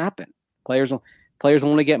doesn't happen. Players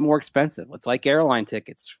only get more expensive. It's like airline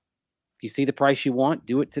tickets. If you see the price you want,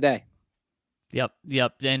 do it today.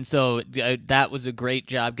 Yep. And so that was a great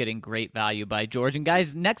job getting great value by George. And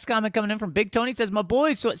guys, next comment coming in from Big Tony says, my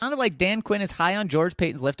boys, so it sounded like Dan Quinn is high on George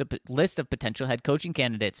Paton's list of potential head coaching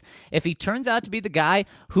candidates. If he turns out to be the guy,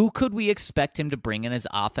 who could we expect him to bring in as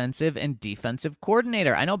offensive and defensive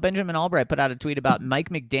coordinator? I know Benjamin Albright put out a tweet about Mike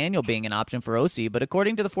McDaniel being an option for OC, but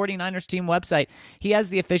according to the 49ers team website, he has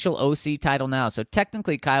the official OC title now. So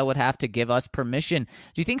technically, Kyle would have to give us permission.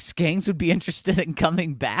 Do you think Skangs would be interested in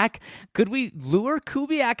coming back? Could we lure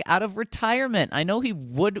Kubiak out of retirement? I know he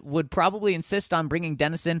would probably insist on bringing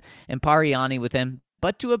Dennison and Pariani with him,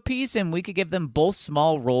 but to appease him, we could give them both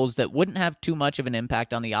small roles that wouldn't have too much of an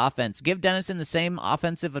impact on the offense. Give Dennison the same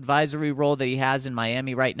offensive advisory role that he has in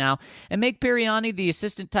Miami right now, and make Pariani the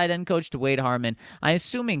assistant tight end coach to Wade Harmon. I'm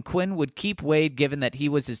assuming Quinn would keep Wade, given that he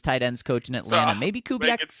was his tight ends coach in Atlanta. Maybe Kubiak.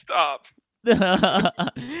 Make it stop.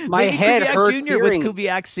 My head Kubiak hurts Jr. hearing. with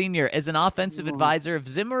Kubiak Sr. as an offensive advisor if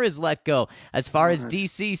Zimmer is let go. As far as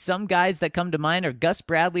DC, some guys that come to mind are Gus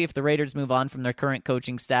Bradley if the Raiders move on from their current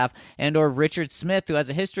coaching staff, and or Richard Smith, who has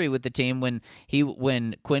a history with the team when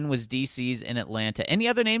Quinn was DC's in Atlanta. Any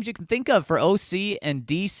other names you can think of for OC and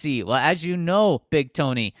DC? Well, as you know, Big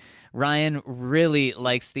Tony, Ryan really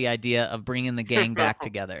likes the idea of bringing the gang back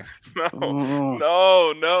together.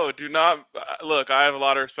 No, do not. Look, I have a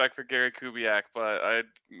lot of respect for Gary Kubiak, but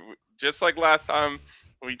just like last time,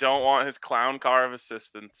 we don't want his clown car of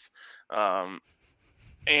assistants. And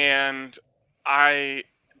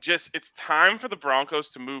it's time for the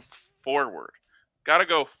Broncos to move forward. Got to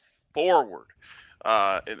go forward.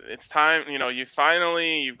 It's time,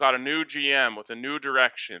 you've got a new GM with a new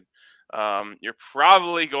direction. You're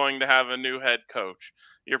probably going to have a new head coach.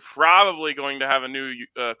 You're probably going to have a new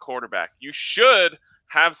quarterback. You should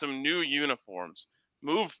have some new uniforms.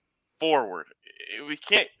 Move forward. We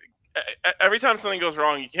can't. Every time something goes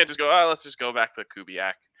wrong, you can't just go, let's just go back to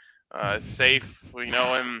Kubiak. It's safe. We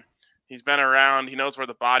know him. He's been around. He knows where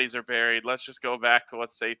the bodies are buried. Let's just go back to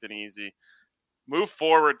what's safe and easy. Move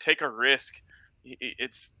forward. Take a risk.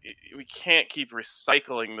 We can't keep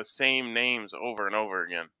recycling the same names over and over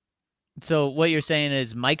again. So what you're saying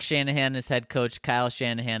is Mike Shanahan is head coach, Kyle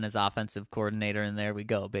Shanahan is offensive coordinator, and there we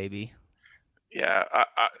go, baby. Yeah.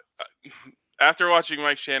 After watching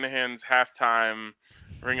Mike Shanahan's halftime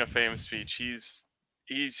Ring of Fame speech,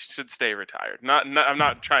 he should stay retired. I'm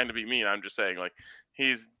not trying to be mean. I'm just saying, like,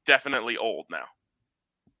 he's definitely old now.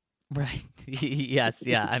 Right. Yes.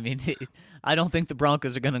 Yeah. I mean, I don't think the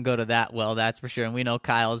Broncos are going to go to that well. That's for sure. And we know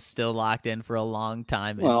Kyle's still locked in for a long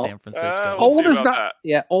time in San Francisco. We'll Old see is about not. that.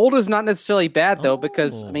 Yeah, old is not necessarily bad though,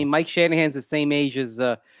 because I Oh. mean, Mike Shanahan's the same age as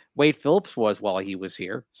Wade Phillips was while he was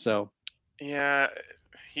here. So Yeah,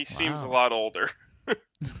 he seems a Wow. lot older.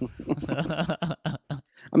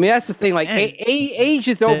 I mean, that's the thing. Like, And age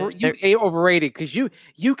is they're- overrated because you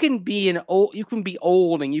can be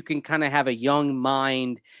old and you can kind of have a young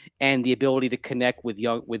mind and the ability to connect with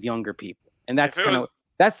younger people, and that's If it kind of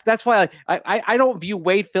was- that's why I don't view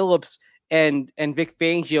Wade Phillips and Vic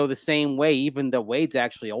Fangio the same way, even though Wade's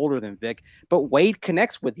actually older than Vic. But Wade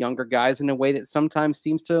connects with younger guys in a way that sometimes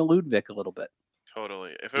seems to elude Vic a little bit.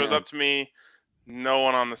 Totally. If it was Yeah. up to me, no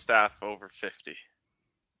one on the staff over 50.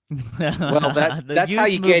 Well, The that's how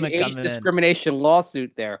youth you get an movement age coming in. discrimination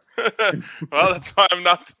lawsuit there. Well, that's why I'm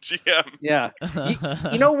not the GM. Yeah.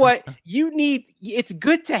 You know what? It's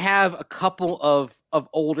good to have a couple of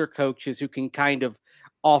older coaches who can kind of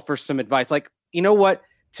offer some advice. Like, you know what?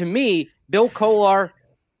 To me, Bill Kolar,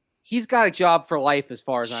 he's got a job for life as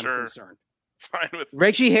far as I'm Sure. concerned. Fine with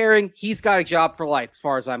Reggie Herring, he's got a job for life as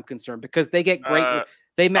far as I'm concerned because they get great.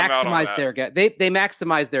 They out on maximize that. their guys. They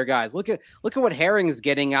maximize their guys. Look at what Herring is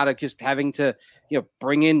getting out of just having to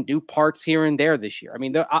bring in new parts here and there this year. I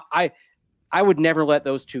mean, I would never let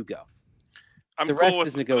those two go. I'm the cool rest with,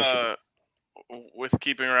 is negotiable. With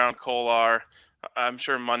keeping around Kolar. I'm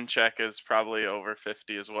sure Munchak is probably over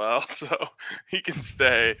 50 as well, so he can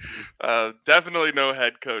stay. Definitely no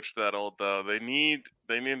head coach that old though. They need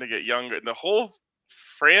to get younger. The whole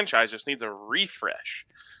franchise just needs a refresh.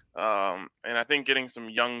 And I think getting some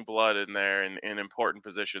young blood in there in important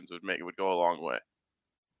positions would go a long way.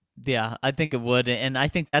 Yeah, I think it would, and I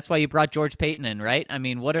think that's why you brought George Payton in, right? I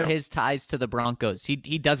mean, what are his ties to the Broncos? He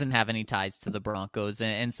doesn't have any ties to the Broncos,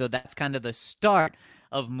 and so that's kind of the start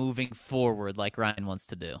of moving forward, like Ryan wants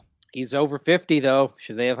to do. He's over 50 though.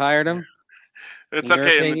 Should they have hired him? It's In your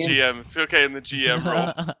okay in the opinion? GM. It's okay in the GM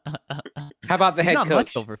role. How about the He's head not coach?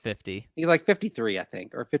 much over 50. He's like 53, I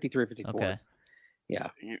think, or 53, 54. Okay. Yeah.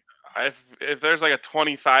 If there's like a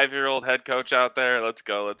 25-year-old head coach out there, let's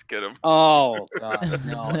go. Let's get him. Oh God,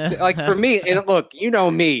 no. Like for me, and look, you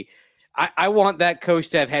know me. I want that coach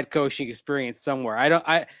to have head coaching experience somewhere.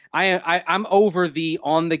 I'm over the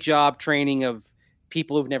on the job training of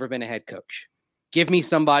people who've never been a head coach. Give me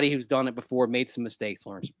somebody who's done it before, made some mistakes,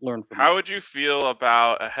 learn from. How would you feel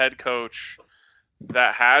about a head coach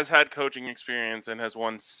that has had coaching experience and has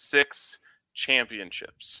won 6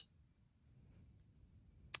 championships?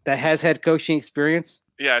 That has head coaching experiance?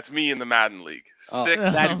 Yeah, it's me in the Madden League. Oh, 6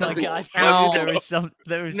 that Oh my Super gosh, Bowls. Let's there go. was some.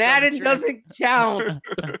 Madden doesn't count.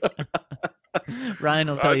 Ryan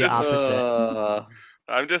will tell you just- opposite.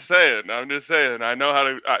 I'm just saying. I know how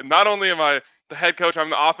to. Not only am I the head coach, I'm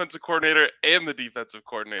the offensive coordinator and the defensive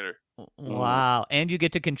coordinator. Wow, and you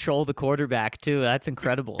get to control the quarterback too. That's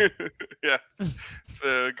incredible. Yeah, it's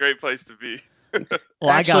a great place to be. Well,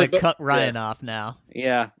 Actually, I gotta but- cut Ryan off now.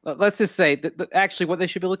 Yeah, let's just say that actually what they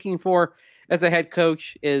should be looking for as a head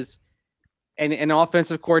coach is an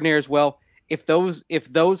offensive coordinator as well. If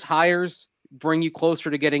those hires bring you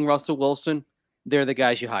closer to getting Russell Wilson, they're the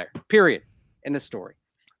guys you hire. Period. End of story.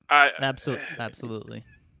 Absolutely.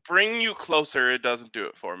 Bring you closer. It doesn't do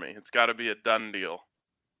it for me. It's got to be a done deal.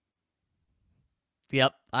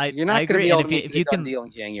 Yep, You're not I going to agree. be able And to if make you a done can, deal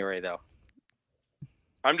in January, though.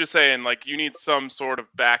 I'm just saying, like, you need some sort of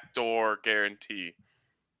backdoor guarantee.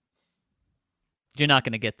 you're not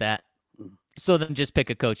gonna get that. So then just pick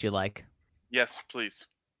a coach you like. Yes, please.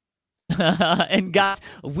 And guys,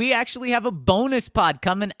 we actually have a bonus pod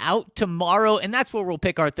coming out tomorrow, and that's where we'll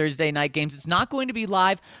pick our Thursday night games. It's not going to be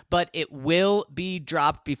live, but it will be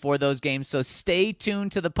dropped before those games, so stay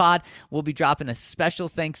tuned to the pod. We'll be dropping a special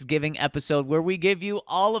Thanksgiving episode where we give you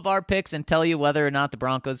all of our picks and tell you whether or not the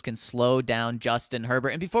Broncos can slow down Justin Herbert.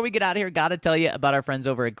 And before we get out of here, gotta tell you about our friends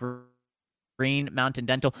over at Green Mountain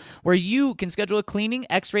Dental, where you can schedule a cleaning,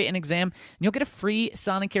 x-ray, and exam, and you'll get a free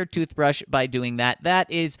Sonicare toothbrush by doing that.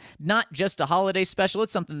 That is not just a holiday special.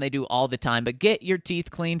 It's something they do all the time. But get your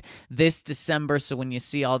teeth cleaned this December, so when you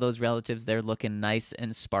see all those relatives, they're looking nice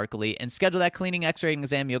and sparkly. And schedule that cleaning, x-ray, and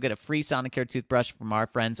exam. You'll get a free Sonicare toothbrush from our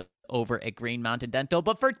friends over at Green Mountain Dental.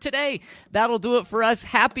 But for today, that'll do it for us.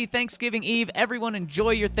 Happy Thanksgiving Eve. Everyone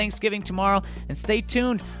enjoy your Thanksgiving tomorrow, and stay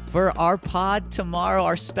tuned for our pod tomorrow,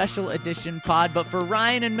 our special edition pod. But for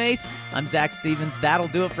Ryan and Mace, I'm Zach Stevens. That'll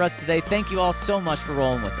do it for us today. Thank you all so much for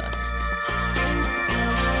rolling with us.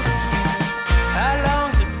 How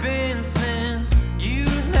long's it been since you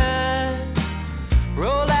and I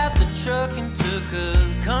rolled out the truck and took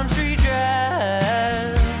a country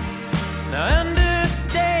drive? Now I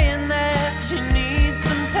understand that you need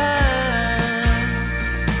some time.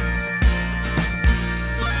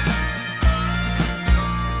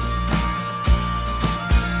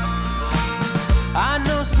 I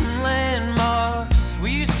know some landmarks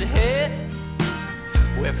we used to hit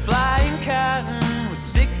where flying cotton